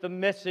 Lord, with the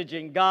message.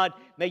 And God,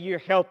 may you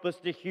help us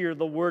to hear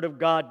the Word of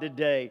God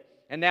today.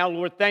 And now,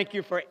 Lord, thank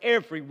you for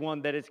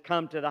everyone that has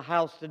come to the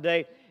house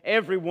today,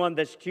 everyone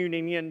that's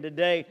tuning in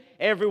today,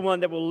 everyone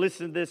that will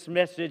listen to this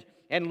message.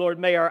 And Lord,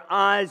 may our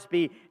eyes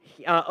be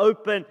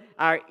open,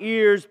 our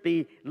ears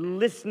be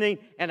listening,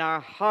 and our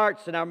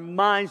hearts and our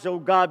minds, oh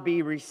God,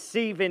 be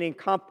receiving and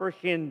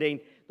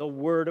comprehending the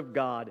Word of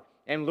God.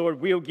 And Lord,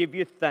 we'll give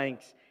you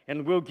thanks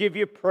and we'll give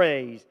you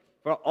praise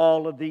for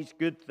all of these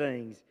good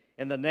things.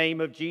 In the name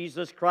of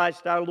Jesus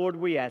Christ our Lord,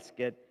 we ask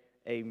it.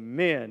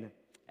 Amen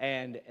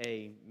and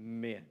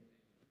amen.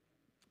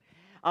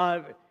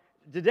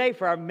 Today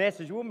for our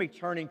message, we'll be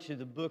turning to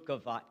the book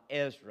of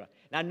Ezra.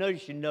 Now, I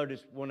notice you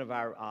noticed one of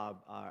our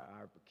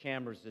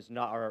cameras is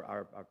not,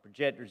 our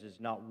projectors is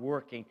not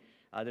working.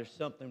 There's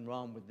something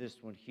wrong with this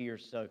one here,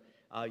 so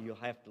you'll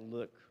have to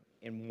look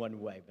in one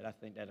way, but I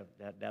think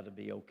that'll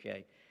be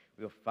okay.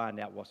 We'll find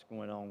out what's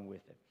going on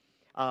with it.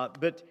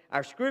 But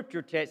our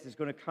scripture text is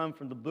going to come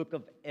from the book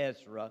of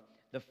Ezra,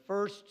 the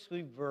first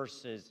 2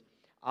 verses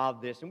of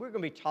this, and we're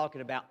going to be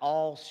talking about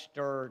all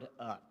stirred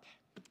up.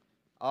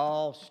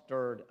 All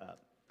stirred up.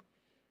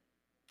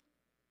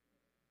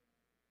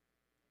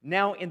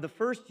 Now, in the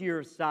first year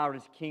of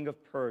Cyrus, king of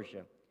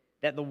Persia,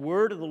 that the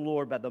word of the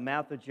Lord by the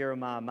mouth of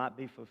Jeremiah might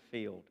be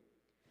fulfilled,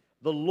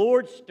 the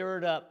Lord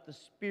stirred up the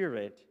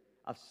spirit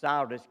of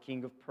Cyrus,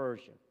 king of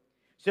Persia,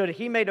 so that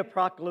he made a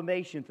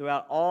proclamation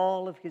throughout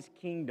all of his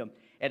kingdom,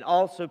 and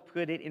also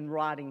put it in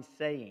writing,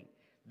 saying,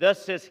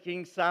 Thus says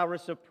King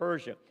Cyrus of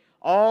Persia,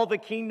 all the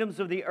kingdoms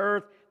of the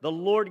earth the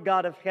Lord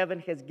God of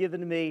heaven has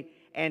given me,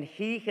 and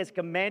he has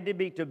commanded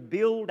me to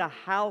build a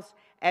house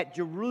at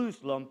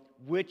Jerusalem,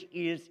 which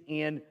is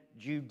in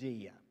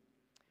Judea.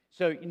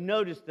 So you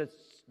notice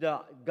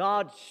that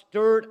God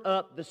stirred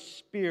up the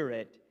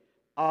spirit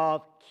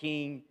of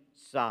King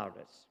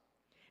Cyrus.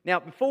 Now,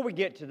 before we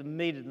get to the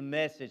meat of the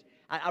message,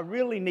 I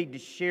really need to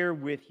share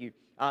with you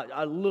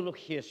a little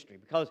history,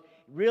 because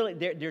really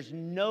there's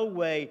no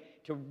way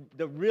to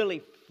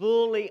really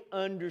fully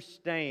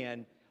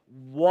understand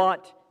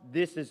what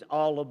this is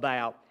all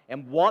about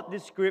and what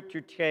this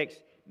scripture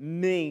text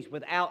means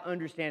without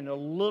understanding a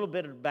little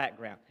bit of the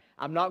background.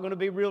 I'm not going to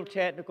be real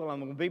technical. I'm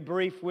going to be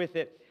brief with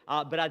it,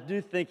 but I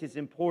do think it's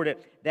important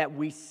that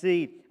we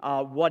see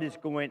what is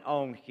going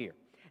on here.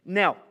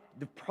 Now,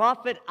 the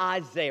prophet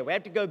Isaiah, we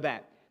have to go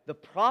back. The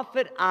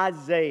prophet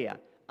Isaiah,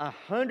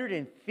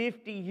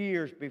 150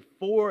 years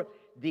before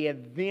the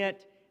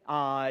event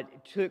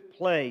took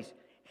place,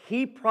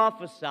 he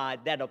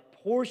prophesied that a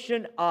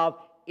portion of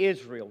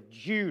Israel,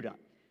 Judah,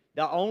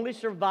 the only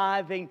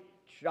surviving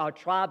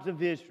tribes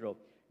of Israel,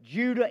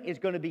 Judah is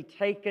going to be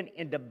taken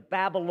into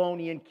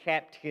Babylonian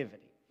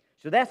captivity.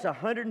 So that's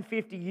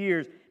 150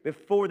 years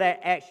before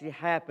that actually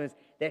happens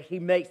that he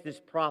makes this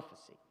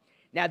prophecy.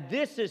 Now,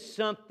 this is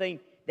something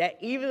that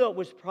even though it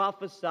was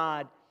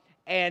prophesied,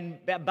 and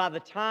by the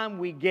time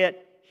we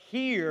get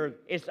here,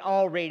 it's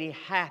already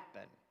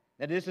happened.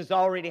 Now, this has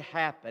already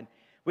happened.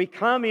 We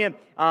come in,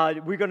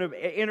 we're going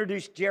to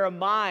introduce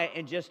Jeremiah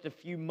in just a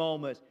few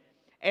moments.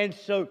 And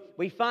so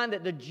we find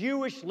that the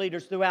Jewish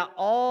leaders throughout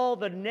all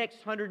the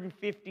next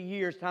 150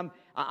 years, time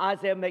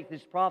Isaiah makes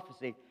this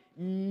prophecy,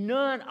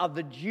 none of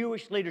the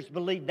Jewish leaders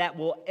believe that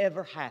will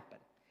ever happen.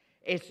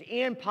 It's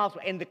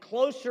impossible. And the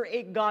closer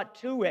it got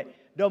to it,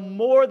 the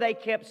more they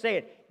kept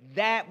saying,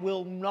 that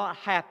will not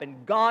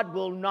happen. God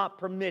will not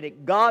permit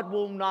it. God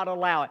will not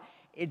allow it.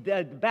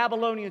 The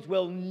Babylonians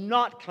will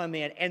not come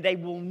in, and they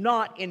will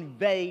not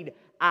invade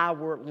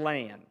our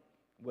land.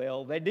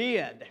 Well, they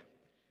did.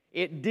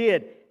 It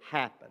did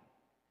happen.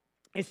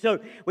 And so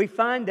we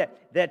find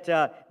that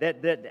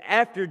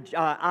after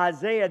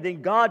Isaiah,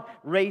 then God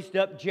raised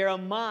up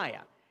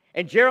Jeremiah.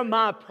 And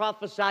Jeremiah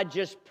prophesied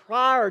just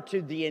prior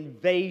to the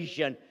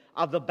invasion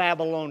of the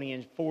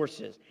Babylonian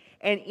forces.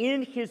 And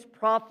in his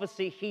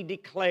prophecy, he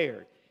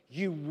declared,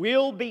 you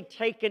will be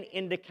taken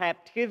into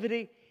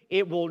captivity.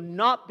 It will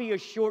not be a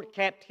short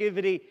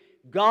captivity.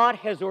 God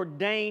has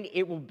ordained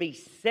it will be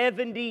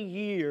 70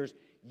 years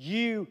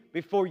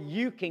before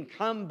you can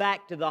come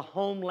back to the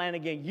homeland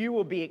again. You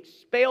will be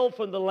expelled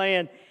from the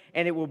land,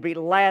 and it will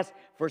last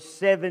for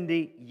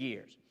 70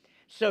 years.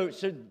 So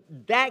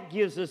that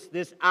gives us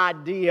this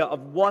idea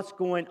of what's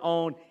going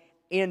on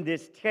in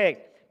this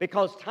text.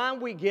 Because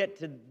time we get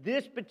to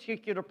this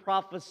particular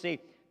prophecy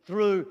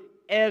through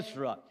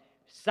Ezra,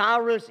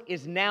 Cyrus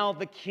is now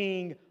the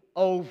king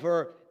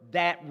over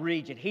that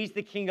region. He's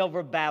the king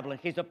over Babylon.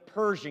 He's a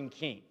Persian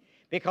king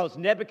because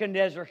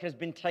Nebuchadnezzar has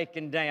been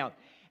taken down.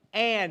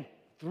 And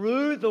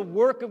through the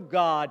work of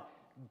God,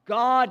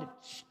 God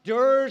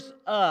stirs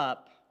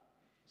up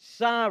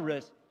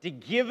Cyrus to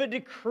give a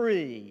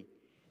decree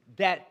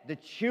that the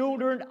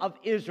children of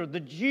Israel, the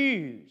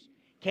Jews,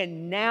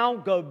 can now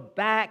go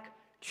back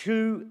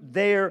to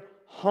their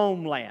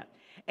homeland.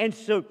 And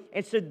so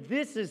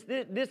this is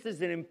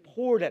an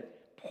important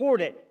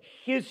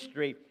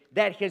history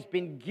that has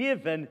been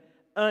given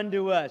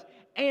unto us.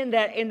 And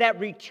that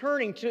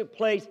returning took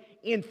place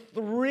in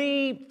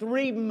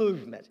three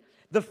movements.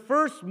 The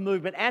first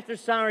movement, after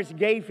Cyrus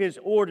gave his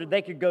order,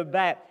 they could go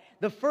back.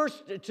 The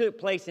first took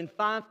place in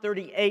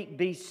 538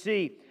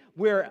 BC,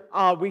 where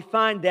we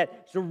find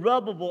that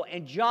Zerubbabel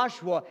and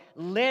Joshua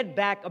led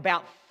back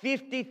about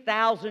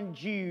 50,000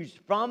 Jews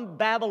from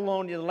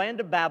Babylonia, the land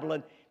of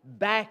Babylon,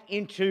 back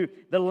into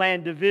the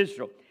land of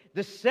Israel.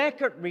 The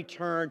second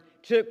return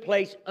took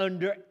place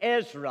under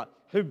Ezra,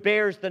 who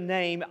bears the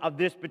name of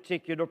this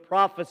particular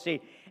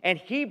prophecy. And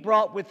he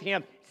brought with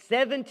him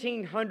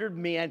 1,700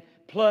 men,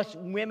 plus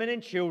women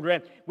and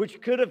children,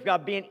 which could have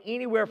been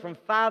anywhere from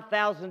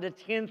 5,000 to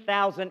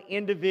 10,000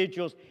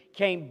 individuals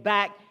came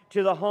back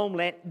to the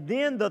homeland.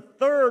 Then the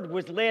third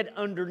was led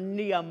under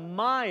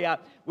Nehemiah,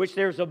 which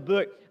there's a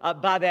book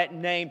by that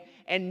name.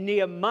 And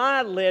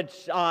Nehemiah led,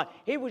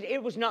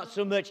 it was not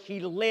so much he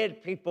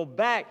led people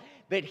back,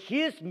 but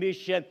his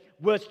mission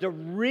was to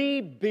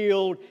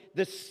rebuild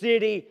the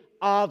city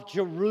of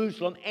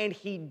Jerusalem. And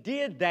he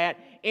did that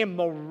in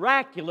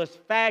miraculous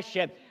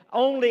fashion.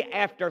 Only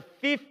after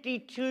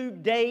 52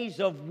 days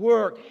of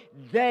work,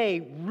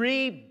 they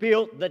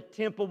rebuilt the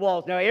temple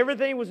walls. Now,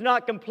 everything was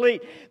not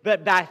complete,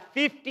 but by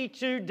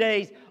 52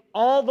 days,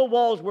 all the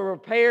walls were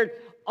repaired,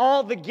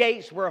 all the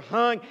gates were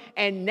hung,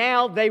 and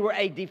now they were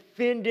a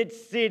defended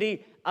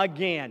city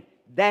again.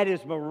 That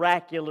is a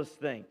miraculous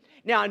thing.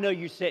 Now, I know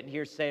you're sitting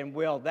here saying,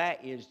 well,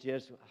 that is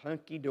just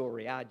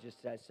hunky-dory. I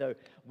just said, so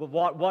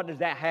what does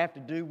that have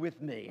to do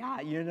with me?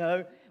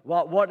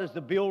 What does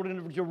the building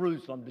of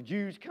Jerusalem, the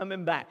Jews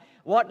coming back,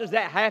 what does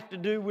that have to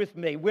do with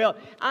me? Well,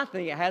 I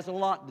think it has a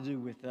lot to do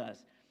with us.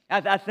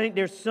 I think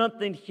there's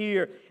something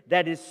here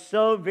that is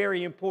so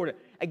very important.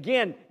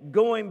 Again,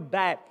 going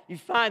back, you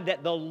find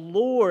that the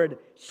Lord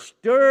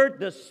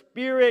stirred the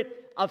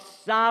spirit of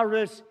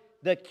Cyrus,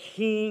 the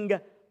king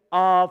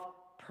of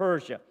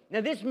Persia.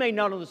 Now, this may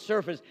not on the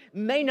surface,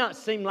 may not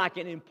seem like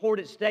an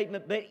important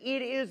statement, but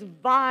it is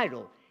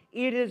vital.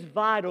 It is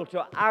vital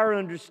to our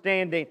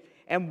understanding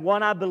and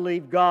what I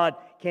believe God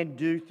can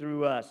do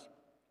through us.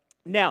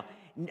 Now,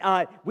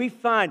 we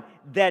find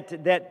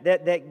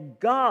that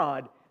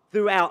God,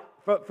 throughout,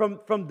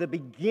 from the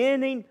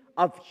beginning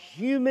of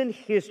human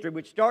history,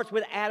 which starts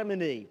with Adam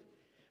and Eve,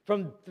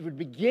 from the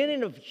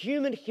beginning of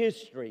human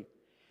history,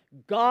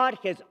 God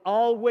has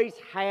always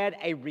had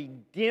a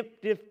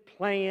redemptive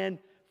plan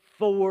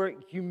for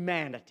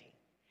humanity.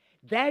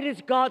 That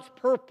is God's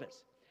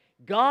purpose.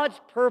 God's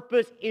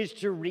purpose is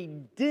to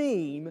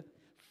redeem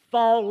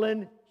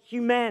fallen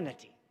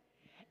humanity.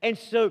 And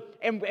so,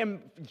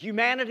 and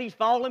humanity's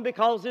fallen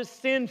because it's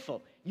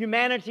sinful.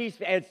 Humanity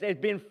has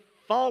been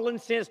fallen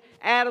since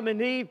Adam and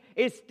Eve.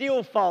 It's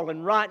still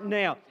fallen right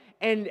now.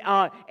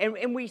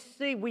 And we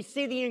see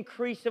the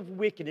increase of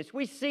wickedness.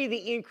 We see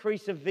the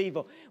increase of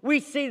evil.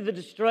 We see the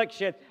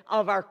destruction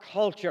of our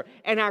culture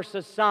and our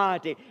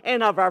society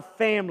and of our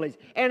families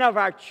and of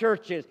our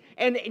churches.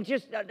 And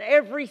just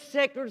every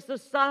sector of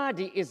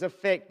society is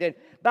affected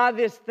by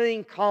this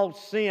thing called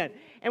sin.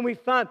 And we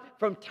find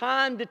from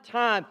time to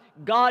time,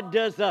 God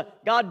does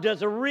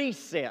a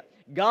reset.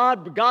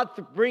 God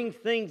brings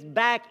things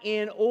back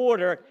in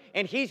order,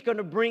 and He's going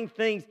to bring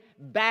things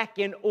back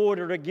in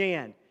order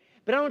again.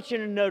 But I want you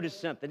to notice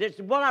something. It's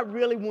what I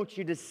really want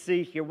you to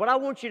see here. What I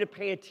want you to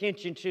pay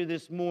attention to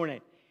this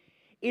morning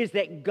is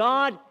that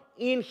God,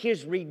 in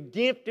His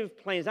redemptive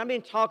plans, I've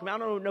been talking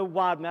about, I don't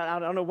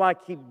know why I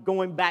keep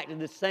going back to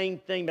the same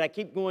thing, but I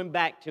keep going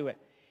back to it,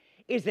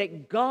 is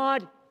that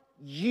God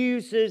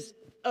uses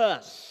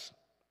us.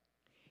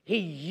 He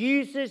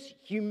uses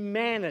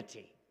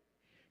humanity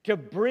to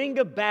bring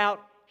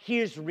about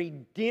His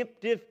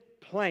redemptive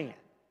plan.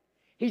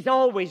 He's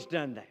always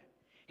done that.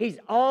 He's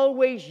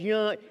always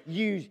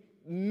used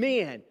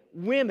men,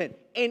 women,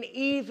 and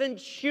even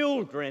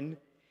children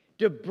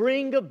to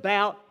bring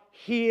about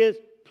His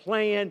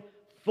plan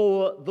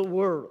for the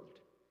world.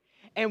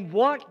 And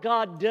what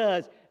God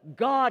does,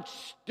 God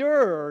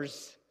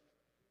stirs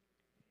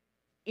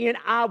in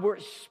our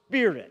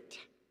spirit.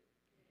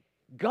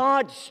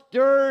 God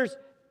stirs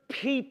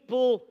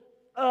people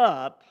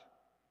up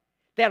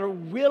that are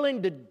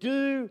willing to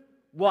do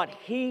what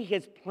He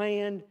has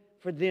planned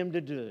for them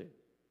to do.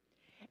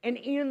 And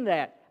in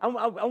that, I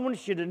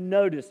want you to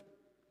notice,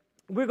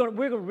 we're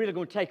really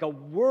going to take a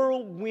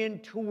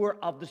whirlwind tour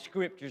of the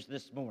Scriptures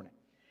this morning.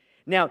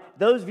 Now,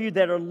 those of you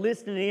that are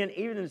listening in,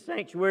 even in the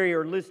sanctuary,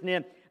 or listening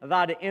in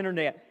via the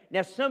internet.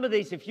 Now, some of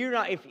these, if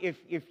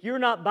you're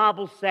not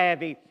Bible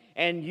savvy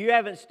and you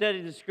haven't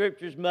studied the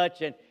Scriptures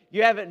much, and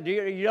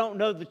you don't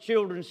know the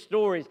children's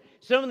stories,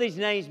 some of these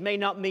names may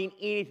not mean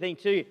anything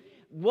to you.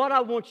 What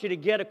I want you to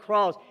get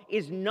across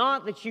is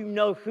not that you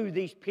know who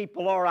these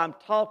people are I'm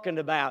talking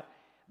about,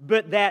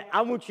 but that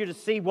I want you to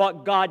see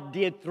what God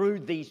did through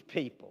these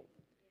people.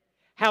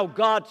 How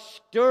God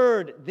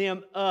stirred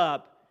them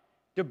up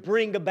to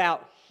bring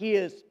about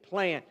His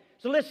plan.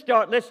 So let's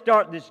start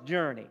this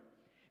journey.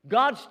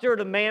 God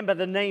stirred a man by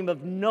the name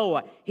of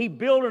Noah. He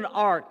built an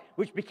ark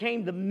which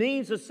became the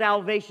means of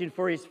salvation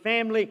for his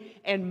family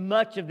and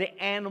much of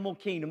the animal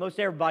kingdom. Most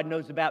everybody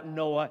knows about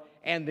Noah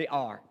and the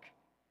ark.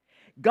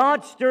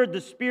 God stirred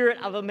the spirit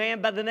of a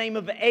man by the name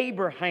of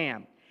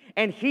Abraham,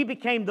 and he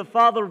became the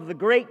father of the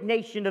great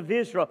nation of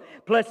Israel.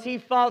 Plus, he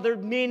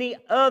fathered many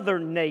other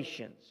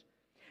nations.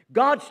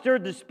 God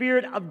stirred the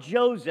spirit of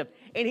Joseph,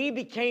 and he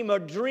became a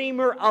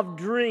dreamer of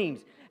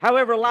dreams.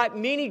 However, like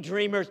many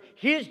dreamers,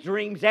 his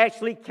dreams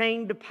actually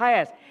came to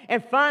pass.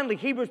 And finally,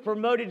 he was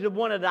promoted to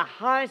one of the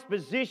highest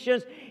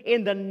positions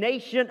in the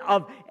nation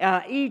of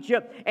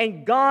Egypt.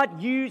 And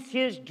God used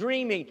his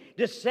dreaming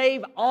to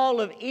save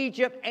all of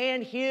Egypt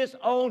and his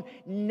own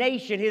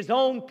nation, his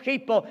own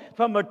people,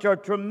 from a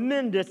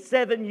tremendous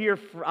 7-year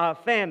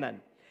famine.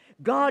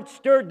 God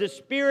stirred the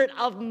spirit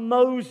of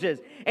Moses,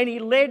 and he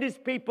led his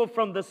people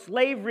from the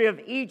slavery of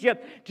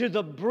Egypt to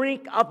the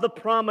brink of the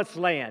promised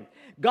land.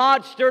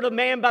 God stirred a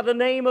man by the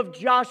name of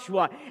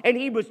Joshua, and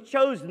he was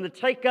chosen to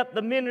take up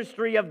the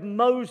ministry of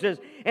Moses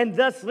and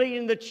thus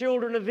leading the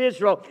children of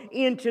Israel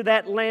into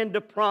that land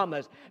of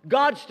promise.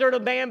 God stirred a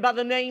man by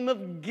the name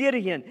of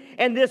Gideon,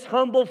 and this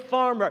humble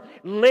farmer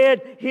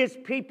led his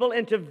people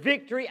into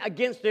victory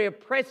against the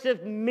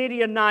oppressive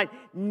Midianite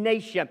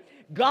nation.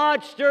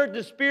 God stirred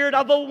the spirit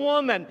of a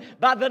woman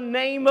by the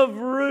name of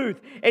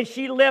Ruth, and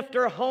she left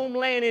her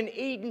homeland in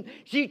Eden.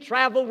 She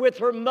traveled with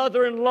her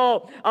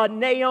mother-in-law,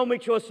 Naomi,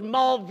 to a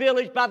small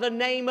village by the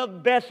name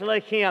of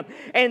Bethlehem.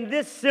 And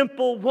this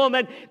simple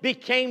woman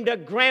became the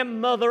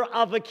grandmother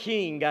of a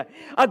king.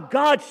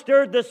 God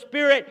stirred the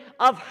spirit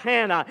of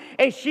Hannah,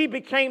 and she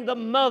became the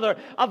mother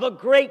of a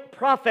great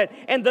prophet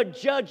and the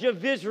judge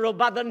of Israel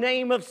by the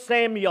name of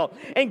Samuel.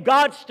 And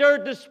God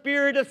stirred the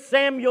spirit of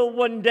Samuel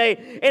one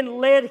day and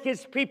led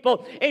his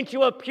people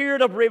into a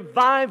period of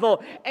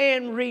revival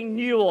and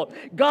renewal.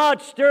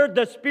 God stirred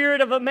the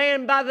spirit of a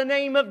man by the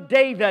name of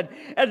David,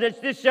 and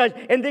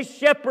this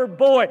shepherd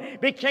boy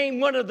became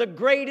one of the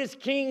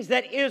greatest kings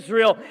that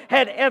Israel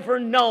had ever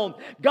known.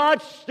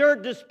 God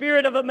stirred the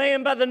spirit of a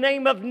man by the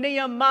name of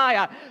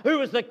Nehemiah, who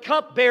was the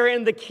cupbearer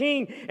and the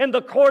king in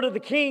the court of the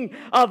king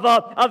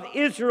of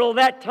Israel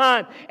that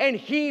time, and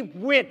he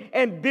went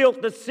and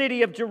built the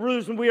city of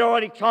Jerusalem we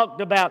already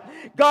talked about.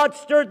 God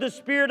stirred the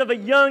spirit of a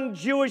young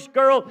Jewish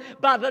girl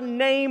by the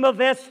name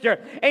of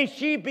Esther, and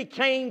she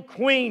became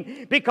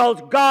queen because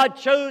God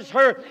chose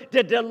her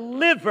to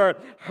deliver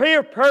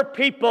her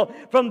people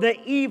from the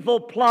evil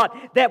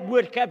plot that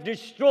would have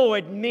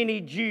destroyed many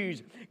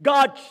Jews.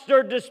 God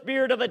stirred the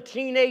spirit of a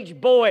teenage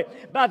boy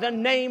by the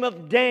name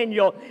of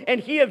Daniel,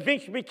 and he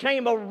eventually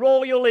became a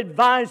royal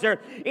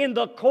advisor in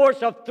the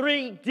course of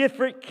 3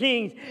 different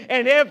kings.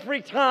 And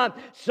every time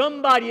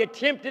somebody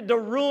attempted to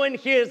ruin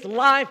his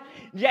life,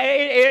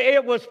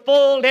 it was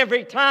foiled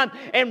every time.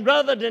 And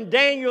rather than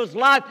Daniel's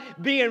life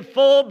being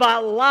foiled by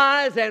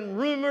lies and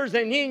rumors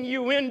and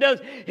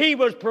innuendos, he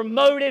was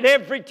promoted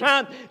every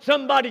time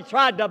somebody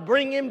tried to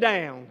bring him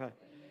down.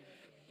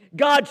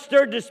 God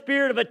stirred the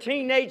spirit of a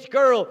teenage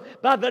girl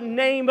by the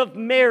name of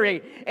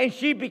Mary, and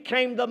she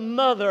became the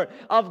mother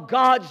of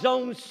God's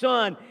own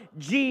Son,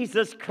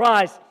 Jesus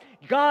Christ.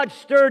 God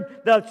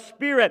stirred the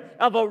spirit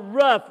of a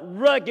rough,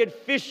 rugged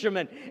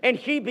fisherman, and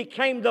he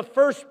became the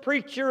first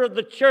preacher of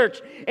the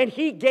church, and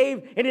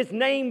his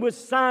name was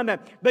Simon,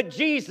 but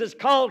Jesus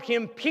called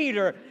him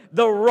Peter,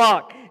 the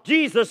rock.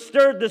 Jesus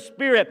stirred the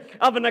spirit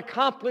of an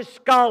accomplished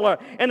scholar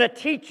and a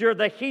teacher of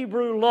the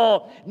Hebrew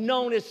law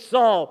known as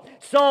Saul.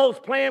 Saul's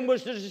plan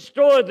was to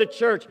destroy the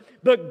church,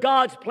 but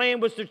God's plan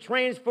was to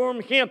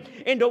transform him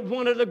into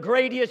one of the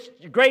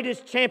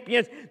greatest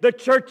champions the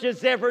church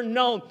has ever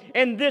known.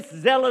 And this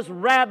zealous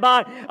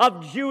rabbi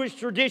of Jewish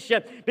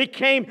tradition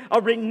became a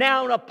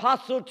renowned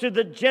apostle to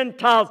the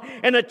Gentiles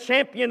and a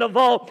champion of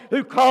all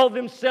who called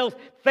themselves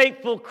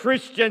faithful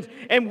Christians.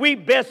 And we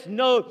best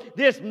know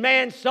this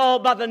man Saul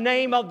by the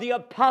name of the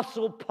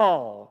Apostle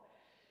Paul.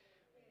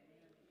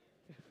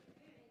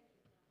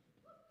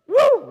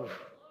 Woo!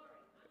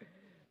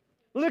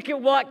 Look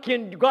at what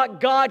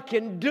God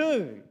can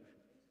do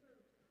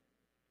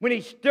when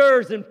He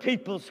stirs in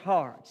people's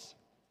hearts.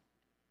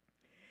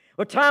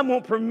 Well, time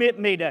won't permit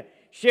me to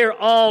share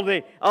all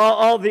the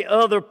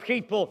other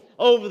people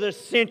over the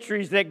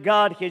centuries that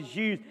God has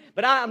used.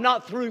 But I'm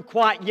not through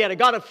quite yet. I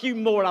got a few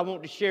more I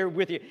want to share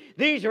with you.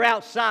 These are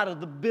outside of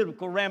the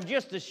biblical realm,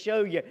 just to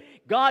show you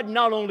God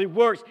not only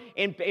works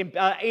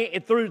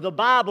through the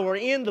Bible or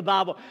in the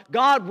Bible,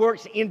 God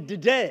works in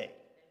today.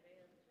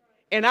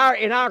 In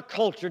our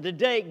culture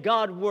today,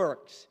 God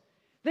works.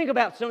 Think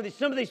about some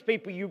of these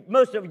people.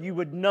 Most of you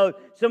would know.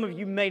 Some of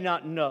you may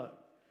not know.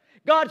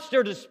 God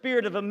stirred the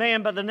spirit of a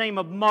man by the name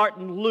of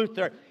Martin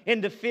Luther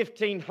in the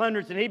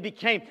 1500s, and he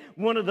became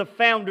one of the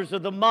founders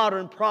of the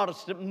modern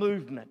Protestant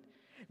movement.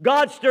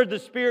 God stirred the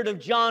spirit of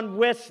John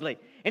Wesley,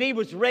 and he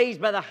was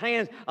raised by the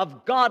hands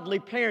of godly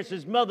parents.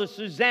 His mother,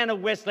 Susanna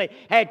Wesley,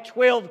 had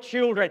 12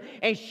 children,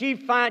 and she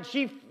found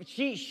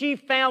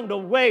a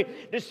way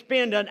to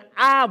spend an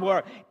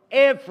hour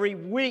every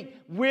week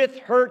with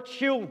her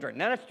children.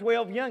 Now that's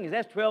 12 youngins.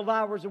 That's 12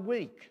 hours a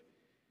week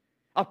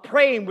of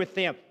praying with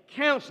them,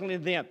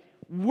 counseling them,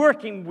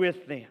 working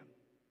with them.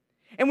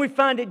 And we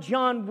find that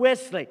John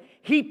Wesley,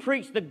 he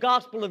preached the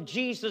gospel of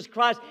Jesus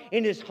Christ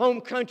in his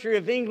home country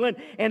of England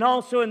and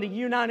also in the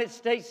United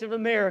States of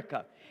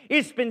America.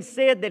 It's been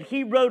said that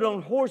he rode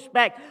on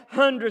horseback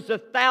hundreds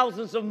of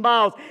thousands of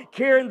miles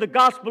carrying the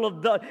gospel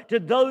to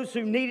those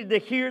who needed to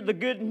hear the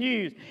good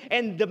news.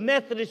 And the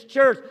Methodist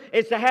Church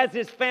has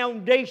its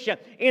foundation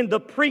in the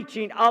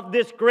preaching of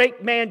this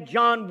great man,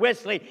 John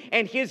Wesley,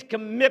 and his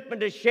commitment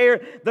to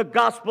share the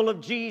gospel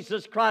of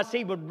Jesus Christ.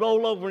 He would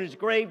roll over in his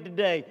grave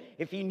today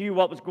if he knew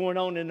what was going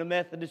on in the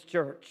Methodist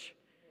Church.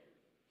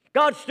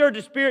 God stirred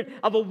the spirit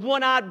of a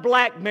one-eyed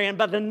black man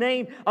by the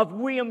name of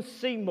William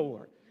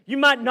Seymour. You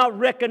might not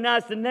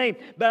recognize the name,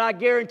 but I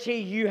guarantee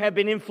you have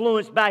been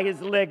influenced by his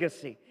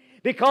legacy.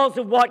 Because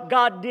of what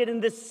God did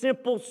in this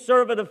simple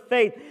servant of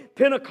faith,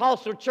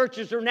 Pentecostal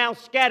churches are now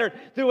scattered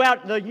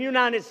throughout the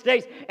United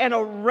States and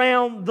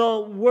around the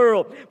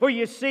world. Where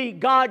you see,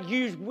 God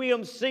used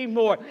William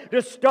Seymour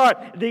to start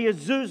the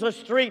Azusa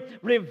Street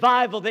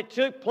revival that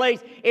took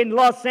place in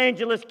Los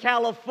Angeles,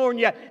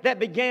 California, that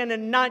began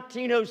in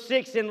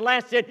 1906 and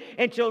lasted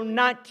until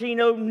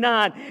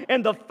 1909.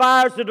 And the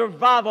fires of the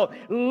revival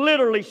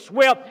literally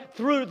swept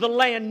through the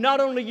land, not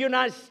only the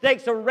United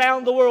States,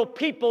 around the world.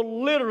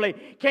 People literally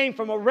came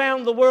from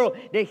around the world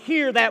to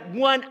hear that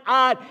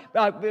one-eyed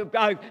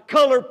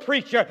colored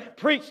preacher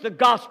preach the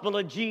gospel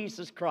of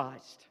Jesus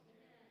Christ.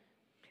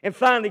 And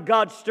finally,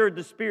 God stirred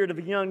the spirit of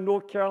a young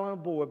North Carolina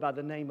boy by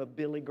the name of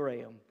Billy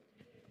Graham.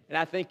 And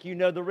I think you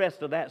know the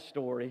rest of that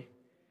story.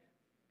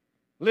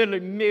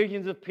 Literally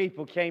millions of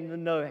people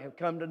have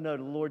come to know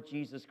the Lord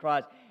Jesus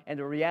Christ. And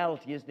the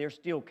reality is they're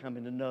still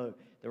coming to know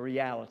the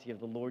reality of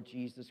the Lord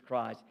Jesus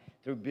Christ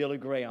through Billy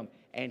Graham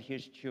and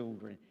his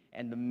children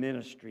and the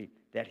ministry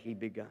that he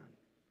begun.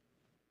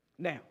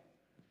 Now,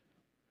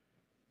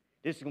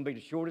 this is going to be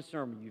the shortest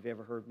sermon you've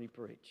ever heard me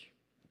preach.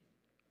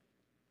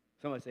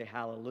 Somebody say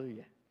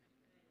hallelujah.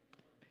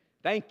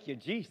 Thank you,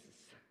 Jesus.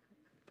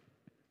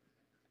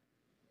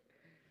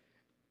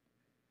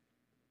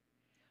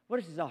 What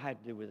does this all have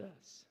to do with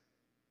us?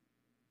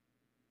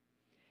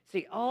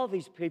 See, all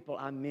these people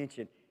I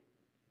mentioned,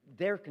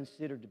 they're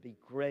considered to be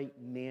great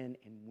men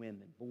and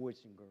women, boys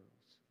and girls.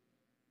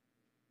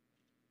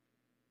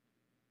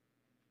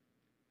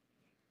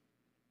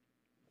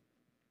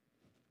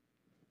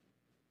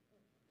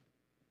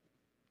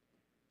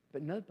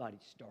 But nobody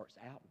starts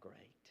out great.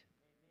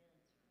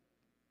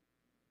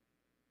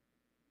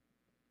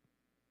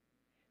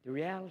 The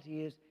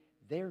reality is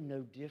they're no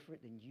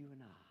different than you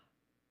and I.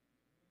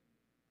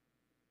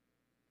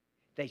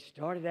 They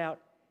started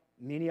out,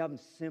 many of them,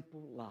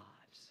 simple lives.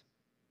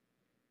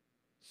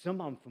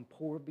 Some of them from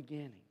poor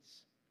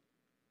beginnings,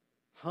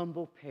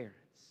 humble parents.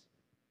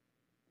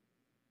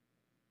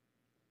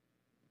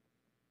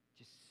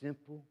 Just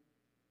simple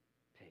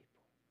people.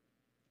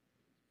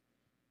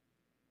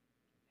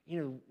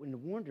 You know, and the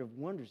wonder of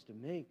wonders to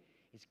me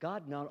is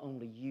God not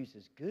only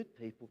uses good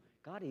people,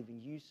 God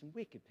even used some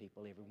wicked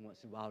people every once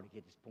in a while to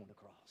get his point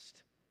across.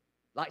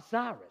 Like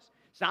Cyrus.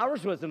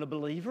 Cyrus wasn't a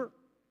believer.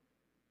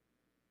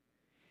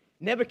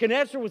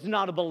 Nebuchadnezzar was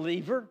not a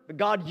believer, but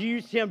God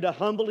used him to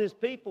humble his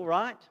people,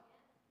 right?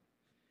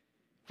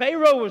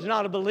 Pharaoh was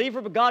not a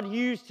believer, but God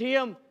used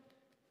him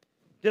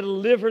to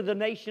deliver the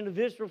nation of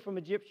Israel from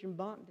Egyptian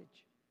bondage.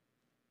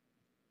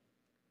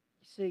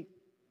 You see,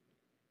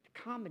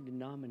 the common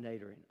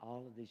denominator in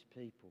all of these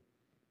people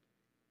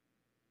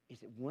is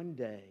that one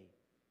day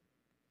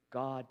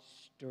God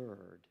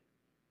stirred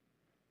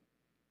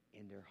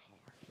in their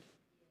heart.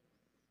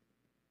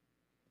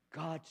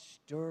 God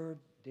stirred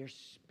their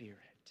spirit.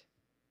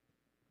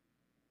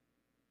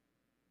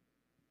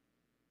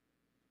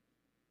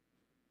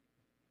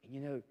 And you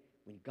know,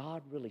 when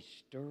God really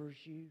stirs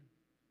you,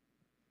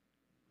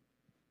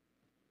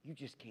 you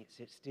just can't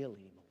sit still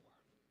anymore.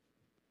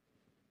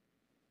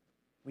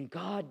 When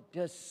God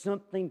does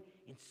something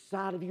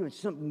inside of you and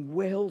something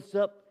wells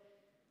up,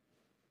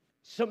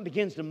 something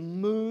begins to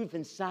move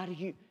inside of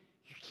you,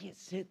 you can't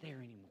sit there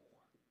anymore.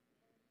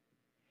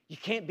 You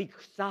can't be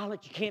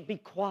silent. You can't be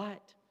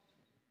quiet.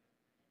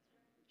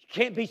 You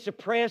can't be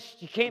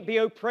suppressed. You can't be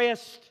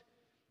oppressed.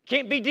 You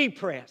can't be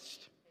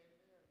depressed.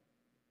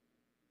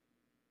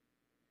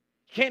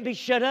 You can't be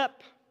shut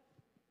up.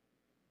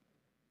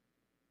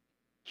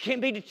 You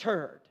can't be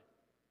deterred.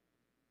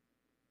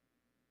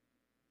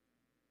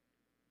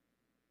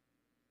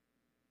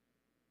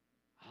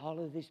 All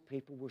of these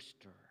people were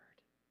stirred.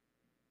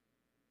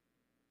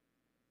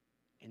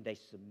 And they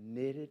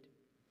submitted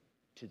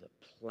to the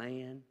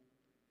plan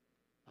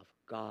of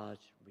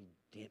God's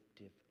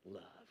redemptive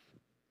love.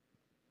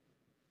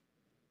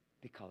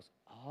 Because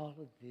all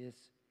of this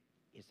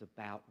is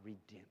about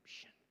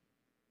redemption.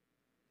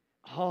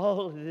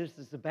 All of this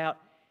is about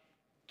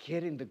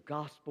getting the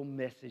gospel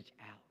message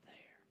out there.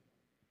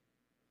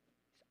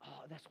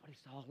 That's what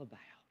it's all about.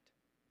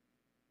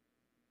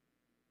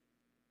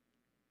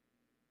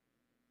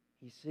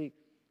 You see,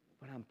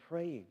 when I'm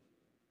praying,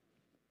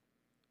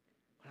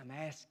 what I'm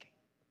asking,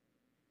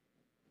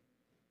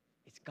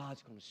 it's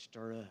God's going to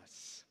stir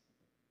us.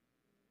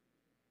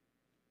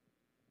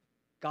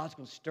 God's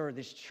going to stir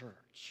this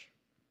church.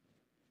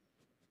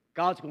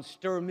 God's going to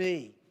stir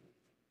me.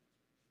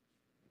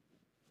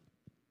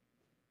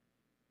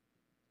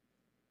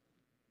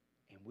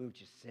 And we'll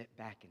just sit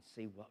back and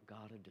see what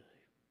God will do.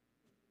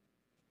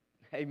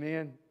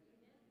 Amen.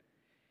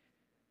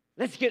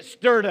 Let's get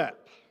stirred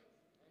up.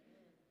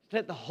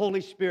 Let the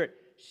Holy Spirit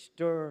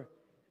stir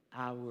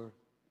our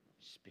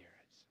spirits.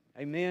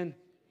 Amen.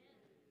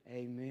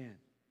 Amen.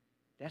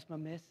 That's my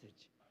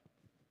message.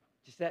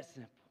 Just that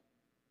simple.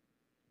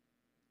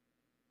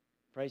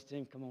 Praise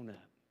team, come on up.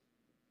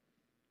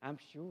 I'm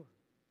sure.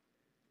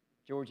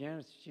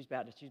 Georgiana, she's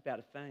about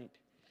to faint.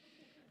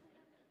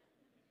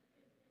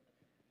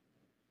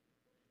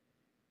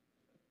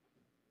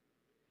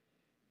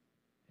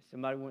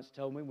 Somebody once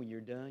told me, when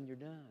you're done, you're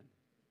done.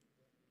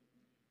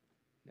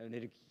 No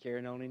need to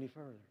carry on any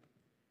further.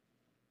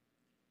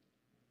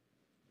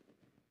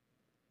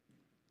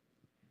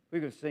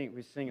 We're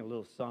sing a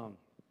little song.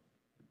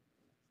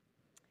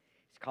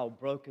 It's called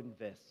Broken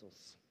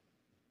Vessels.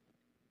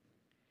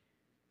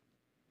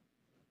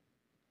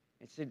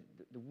 And see,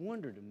 the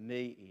wonder to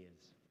me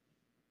is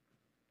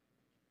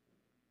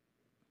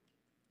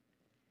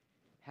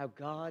how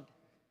God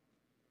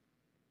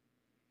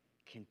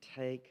can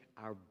take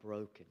our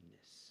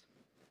brokenness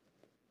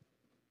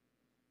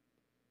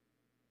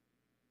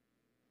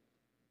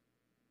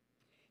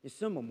and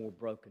some are more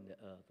broken than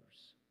others.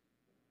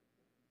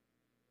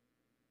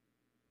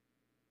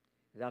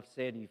 As I've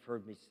said, and you've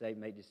heard me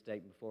make this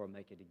statement before, I'll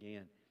make it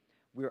again.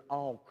 We're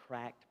all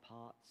cracked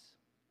pots.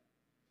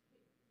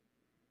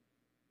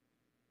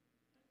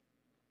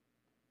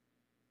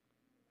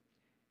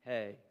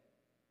 Hey,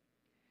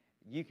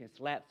 you can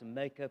slap some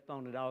makeup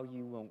on it all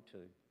you want to.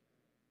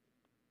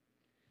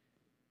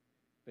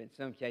 But in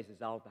some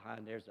cases, all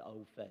behind there's the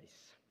old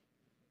face.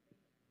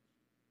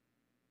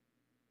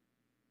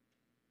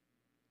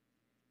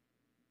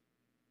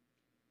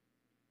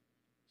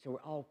 So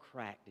we're all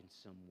cracked in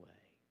some way.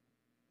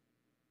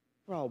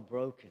 We're all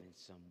broken in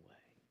some way.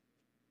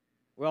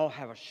 We all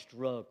have our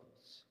struggles.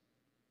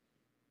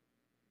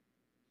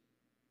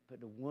 But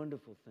the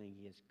wonderful thing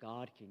is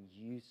God can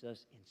use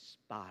us in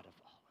spite of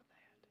all of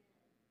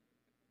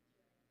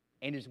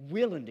that. And is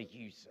willing to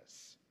use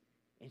us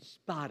in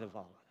spite of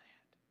all of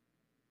that.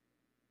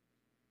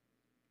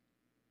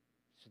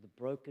 So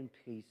the broken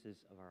pieces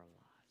of our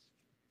lives.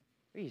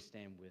 Will you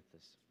stand with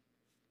us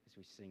as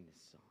we sing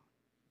this song?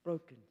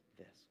 Broken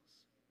vessels.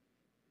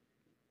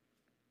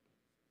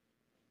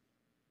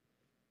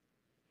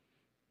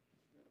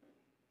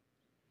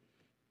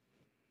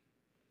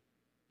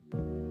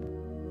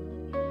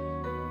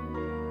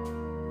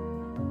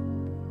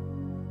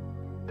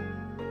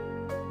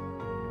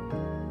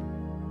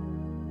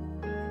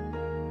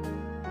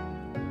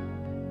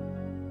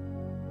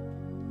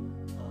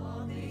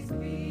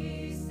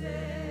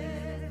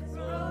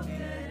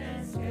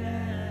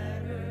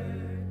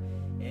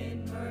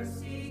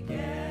 Mercy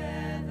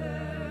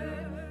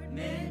gather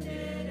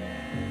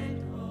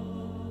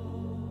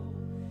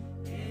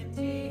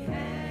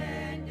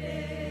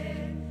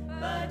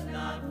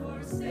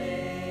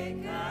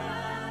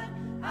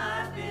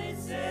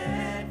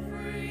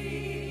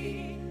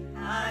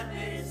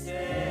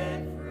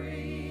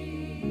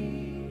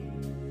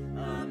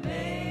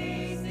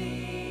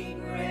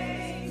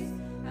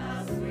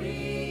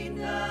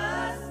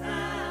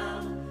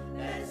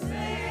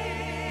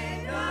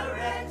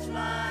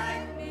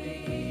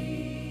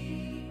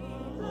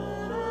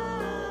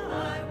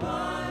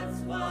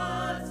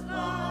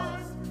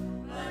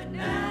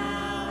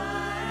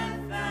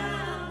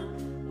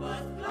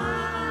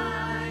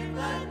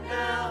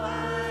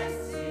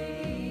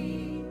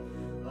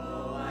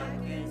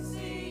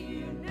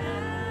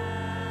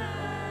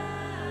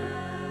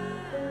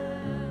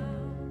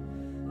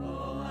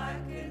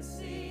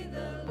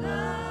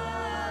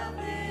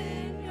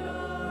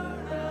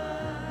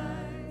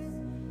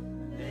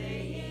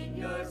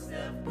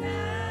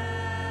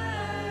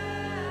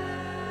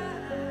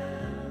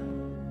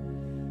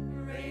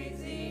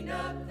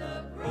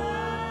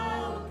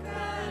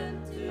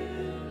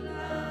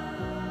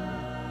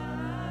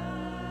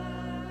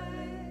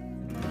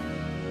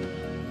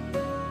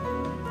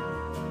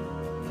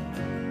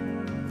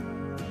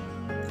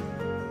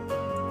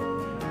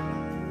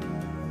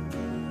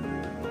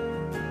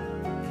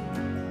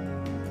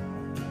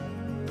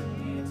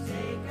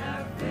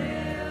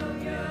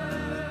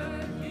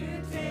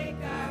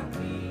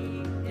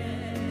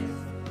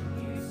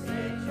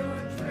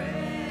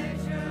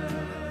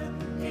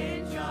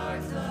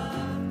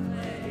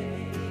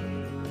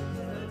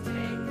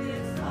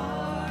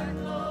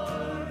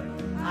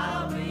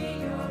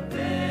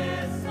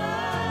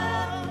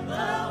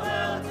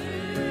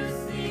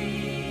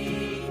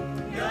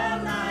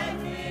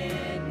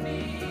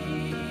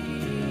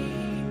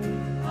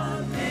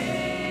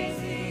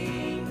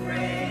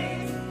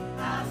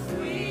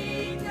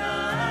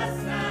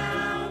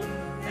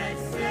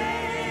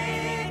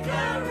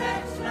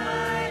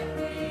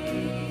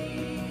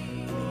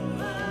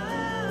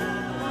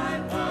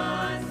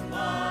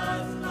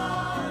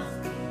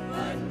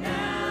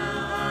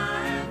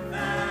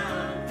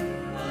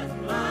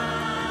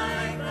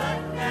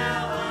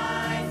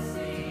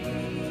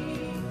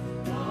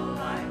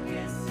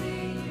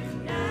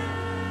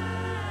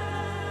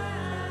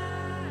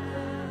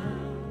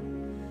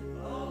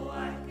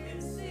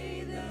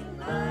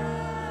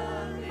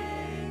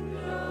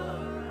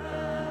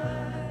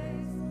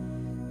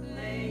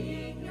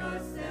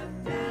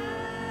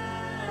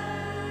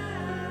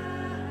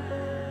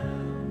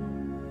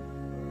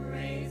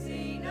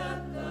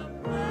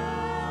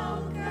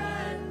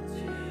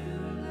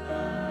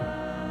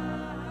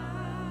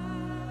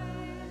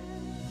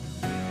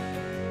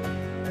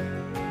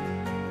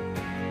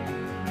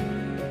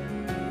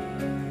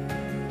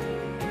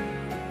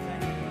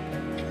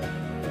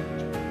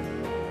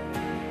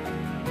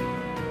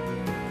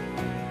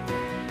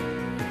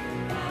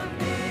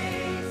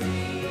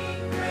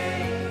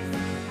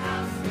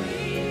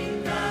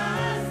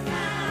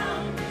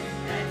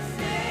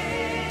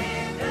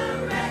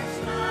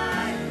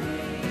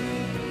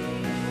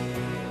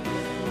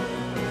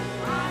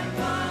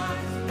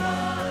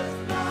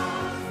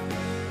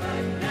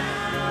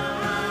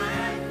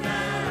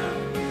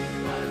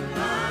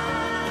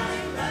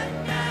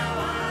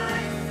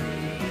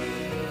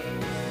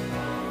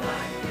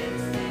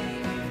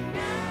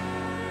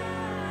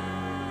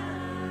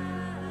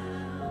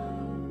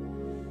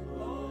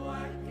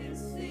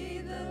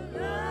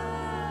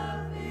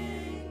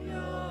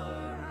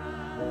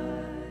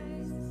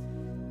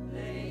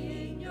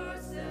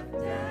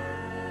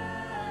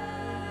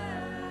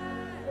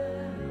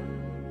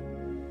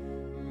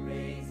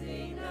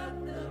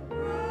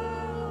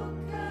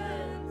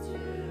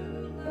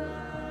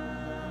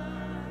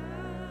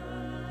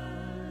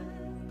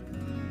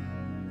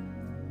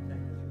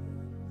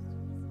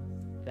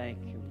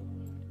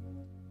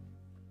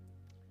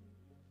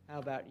How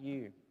about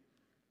you?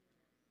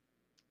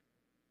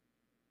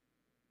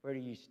 Where do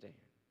you stand?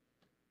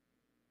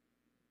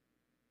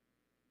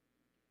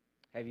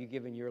 Have you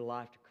given your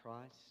life to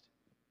Christ?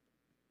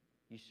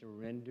 You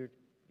surrendered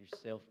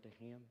yourself to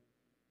Him?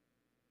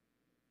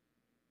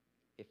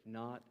 If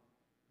not,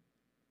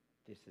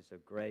 this is a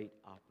great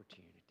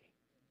opportunity.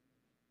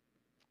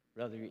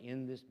 Whether you're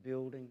in this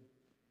building,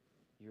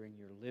 you're in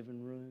your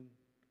living room,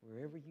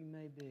 wherever you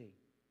may be,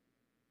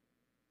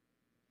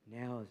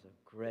 now is a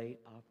great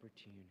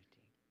opportunity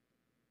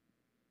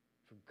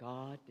for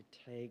God to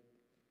take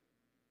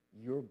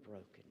your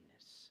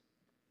brokenness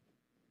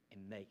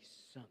and make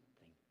something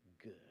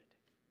good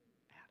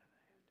out of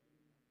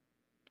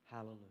that.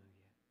 Hallelujah.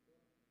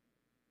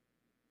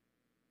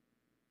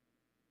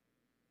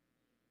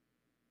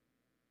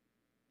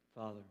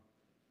 Father,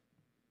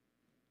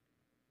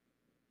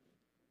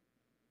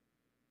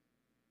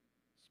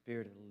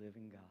 Spirit of the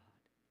living God,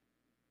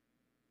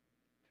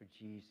 for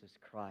Jesus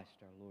Christ,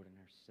 our Lord and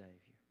our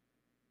Savior,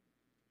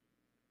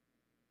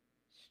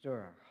 stir our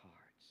hearts.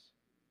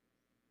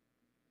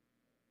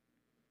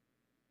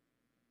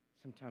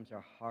 Sometimes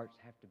our hearts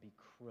have to be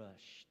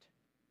crushed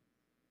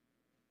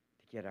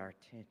to get our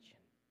attention.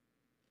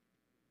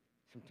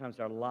 Sometimes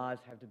our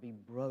lives have to be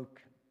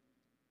broken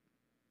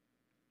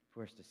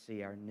for us to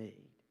see our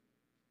need.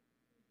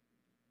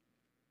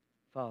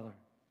 Father,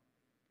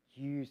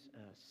 use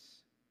us.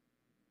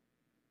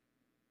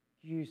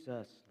 Use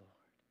us, Lord,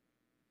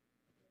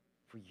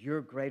 for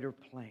your greater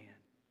plan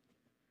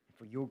and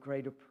for your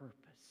greater purpose.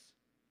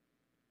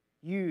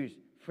 Use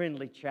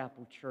Friendly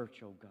Chapel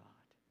Church, oh God.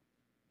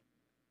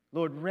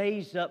 Lord,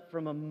 raise up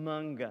from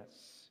among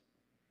us,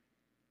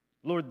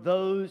 Lord,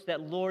 those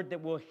that, Lord,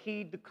 that will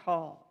heed the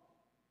call,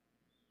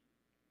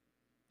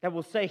 that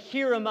will say,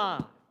 here am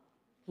I,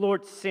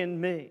 Lord, send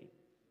me.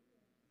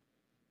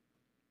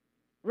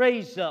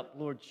 Raise up,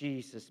 Lord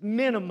Jesus,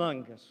 men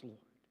among us, Lord.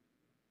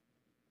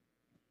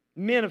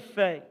 Men of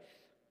faith.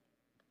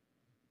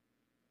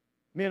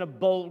 Men of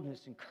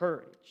boldness and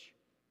courage.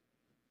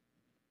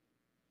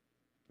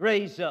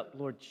 Raise up,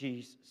 Lord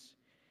Jesus,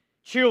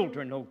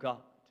 children, oh God.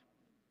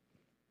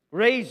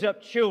 Raise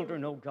up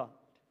children, oh God.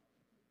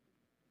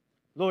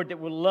 Lord, that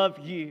will love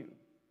you.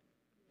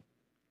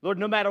 Lord,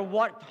 no matter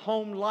what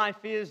home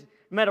life is,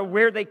 no matter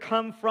where they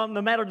come from,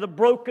 no matter the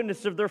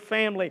brokenness of their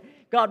family,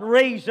 God,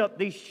 raise up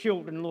these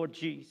children, Lord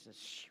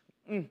Jesus.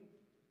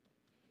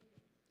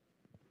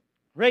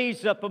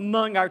 Raise up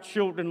among our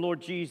children,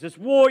 Lord Jesus,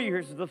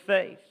 warriors of the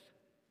faith.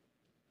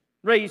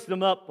 Raise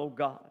them up, oh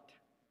God.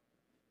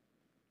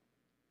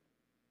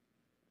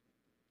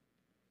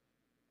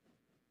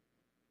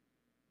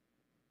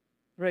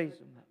 Raise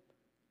them up.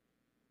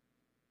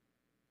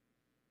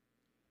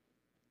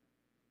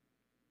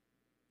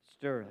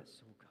 Stir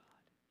us, oh God.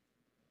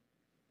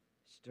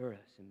 Stir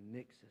us and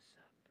mix us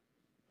up.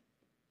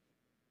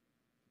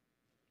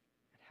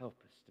 And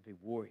help us to be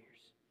warriors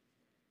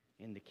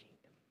in the kingdom.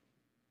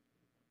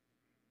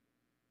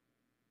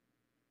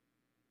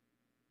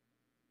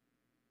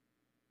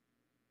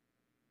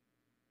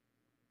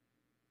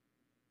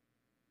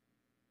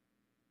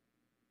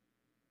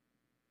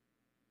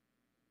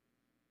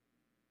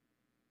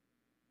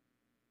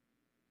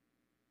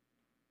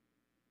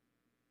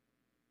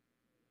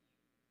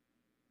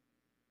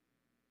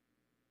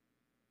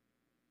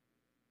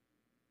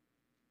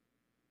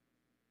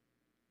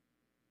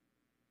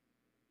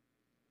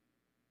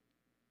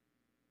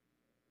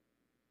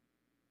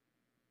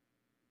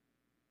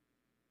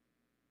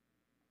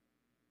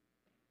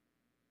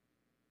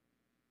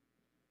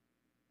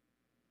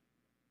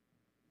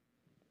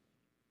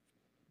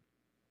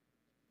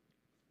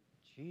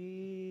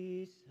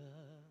 Jesus,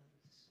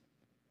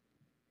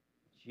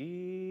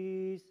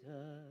 Jesus,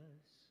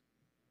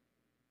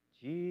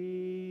 Jesus,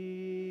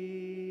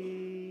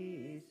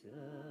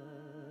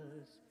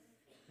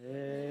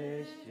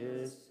 there's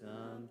just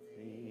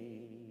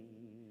something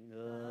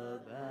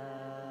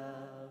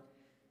about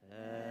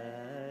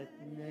that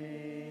name.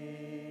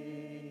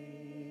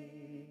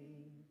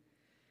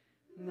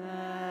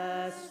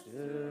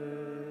 Master,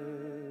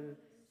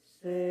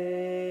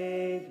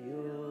 Savior,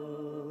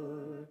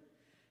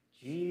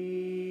 Jesus,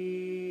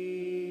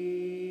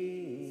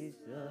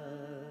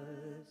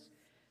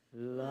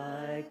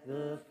 like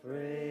the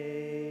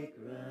fragrance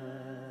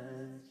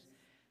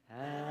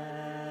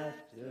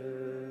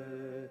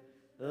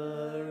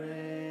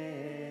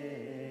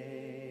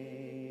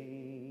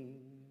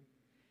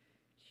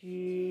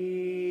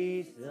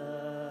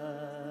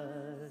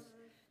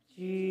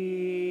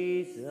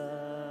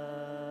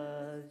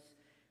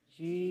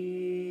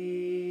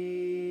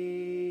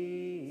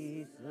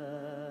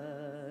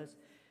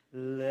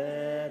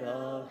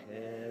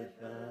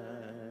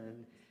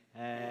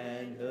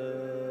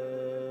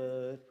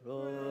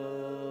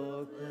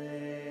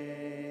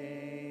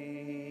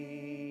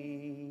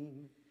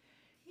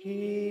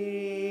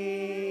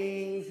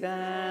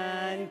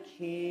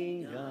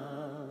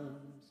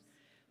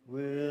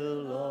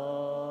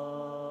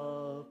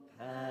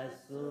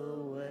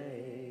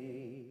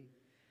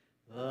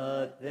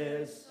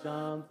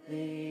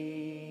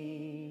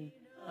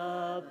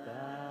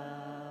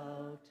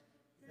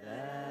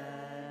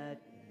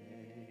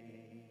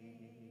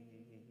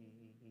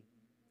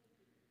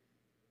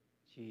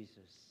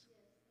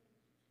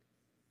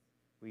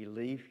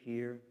leave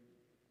here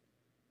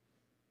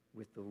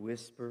with the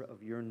whisper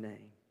of your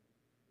name,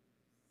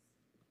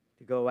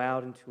 to go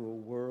out into a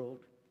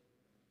world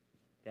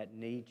that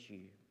needs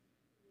you.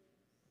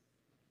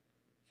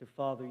 So,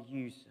 Father,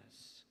 use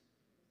us,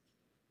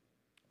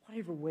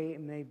 whatever way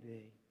it may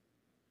be.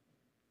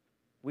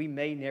 We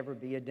may never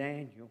be a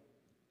Daniel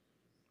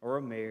or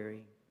a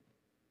Mary.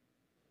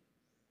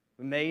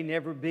 We may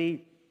never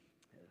be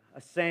a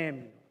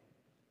Samuel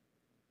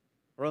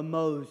or a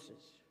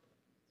Moses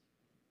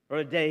or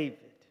a David.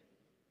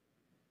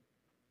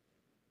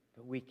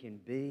 But we can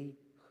be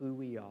who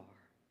we are.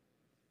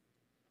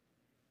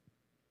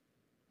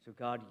 So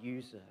God,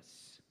 use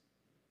us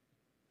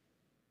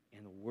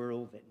in a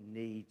world that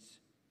needs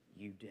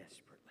you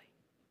desperately.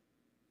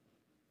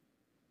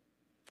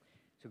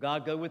 So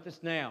God, go with us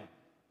now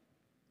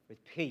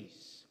with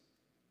peace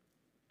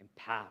and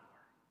power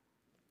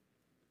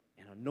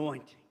and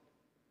anointing,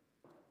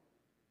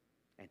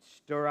 and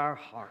stir our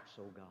hearts,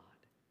 oh God.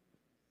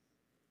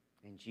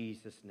 In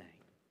Jesus' name,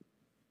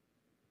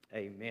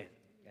 amen.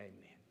 Amen.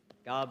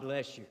 God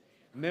bless you.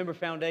 Remember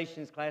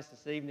Foundations class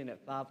this evening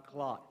at 5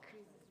 o'clock.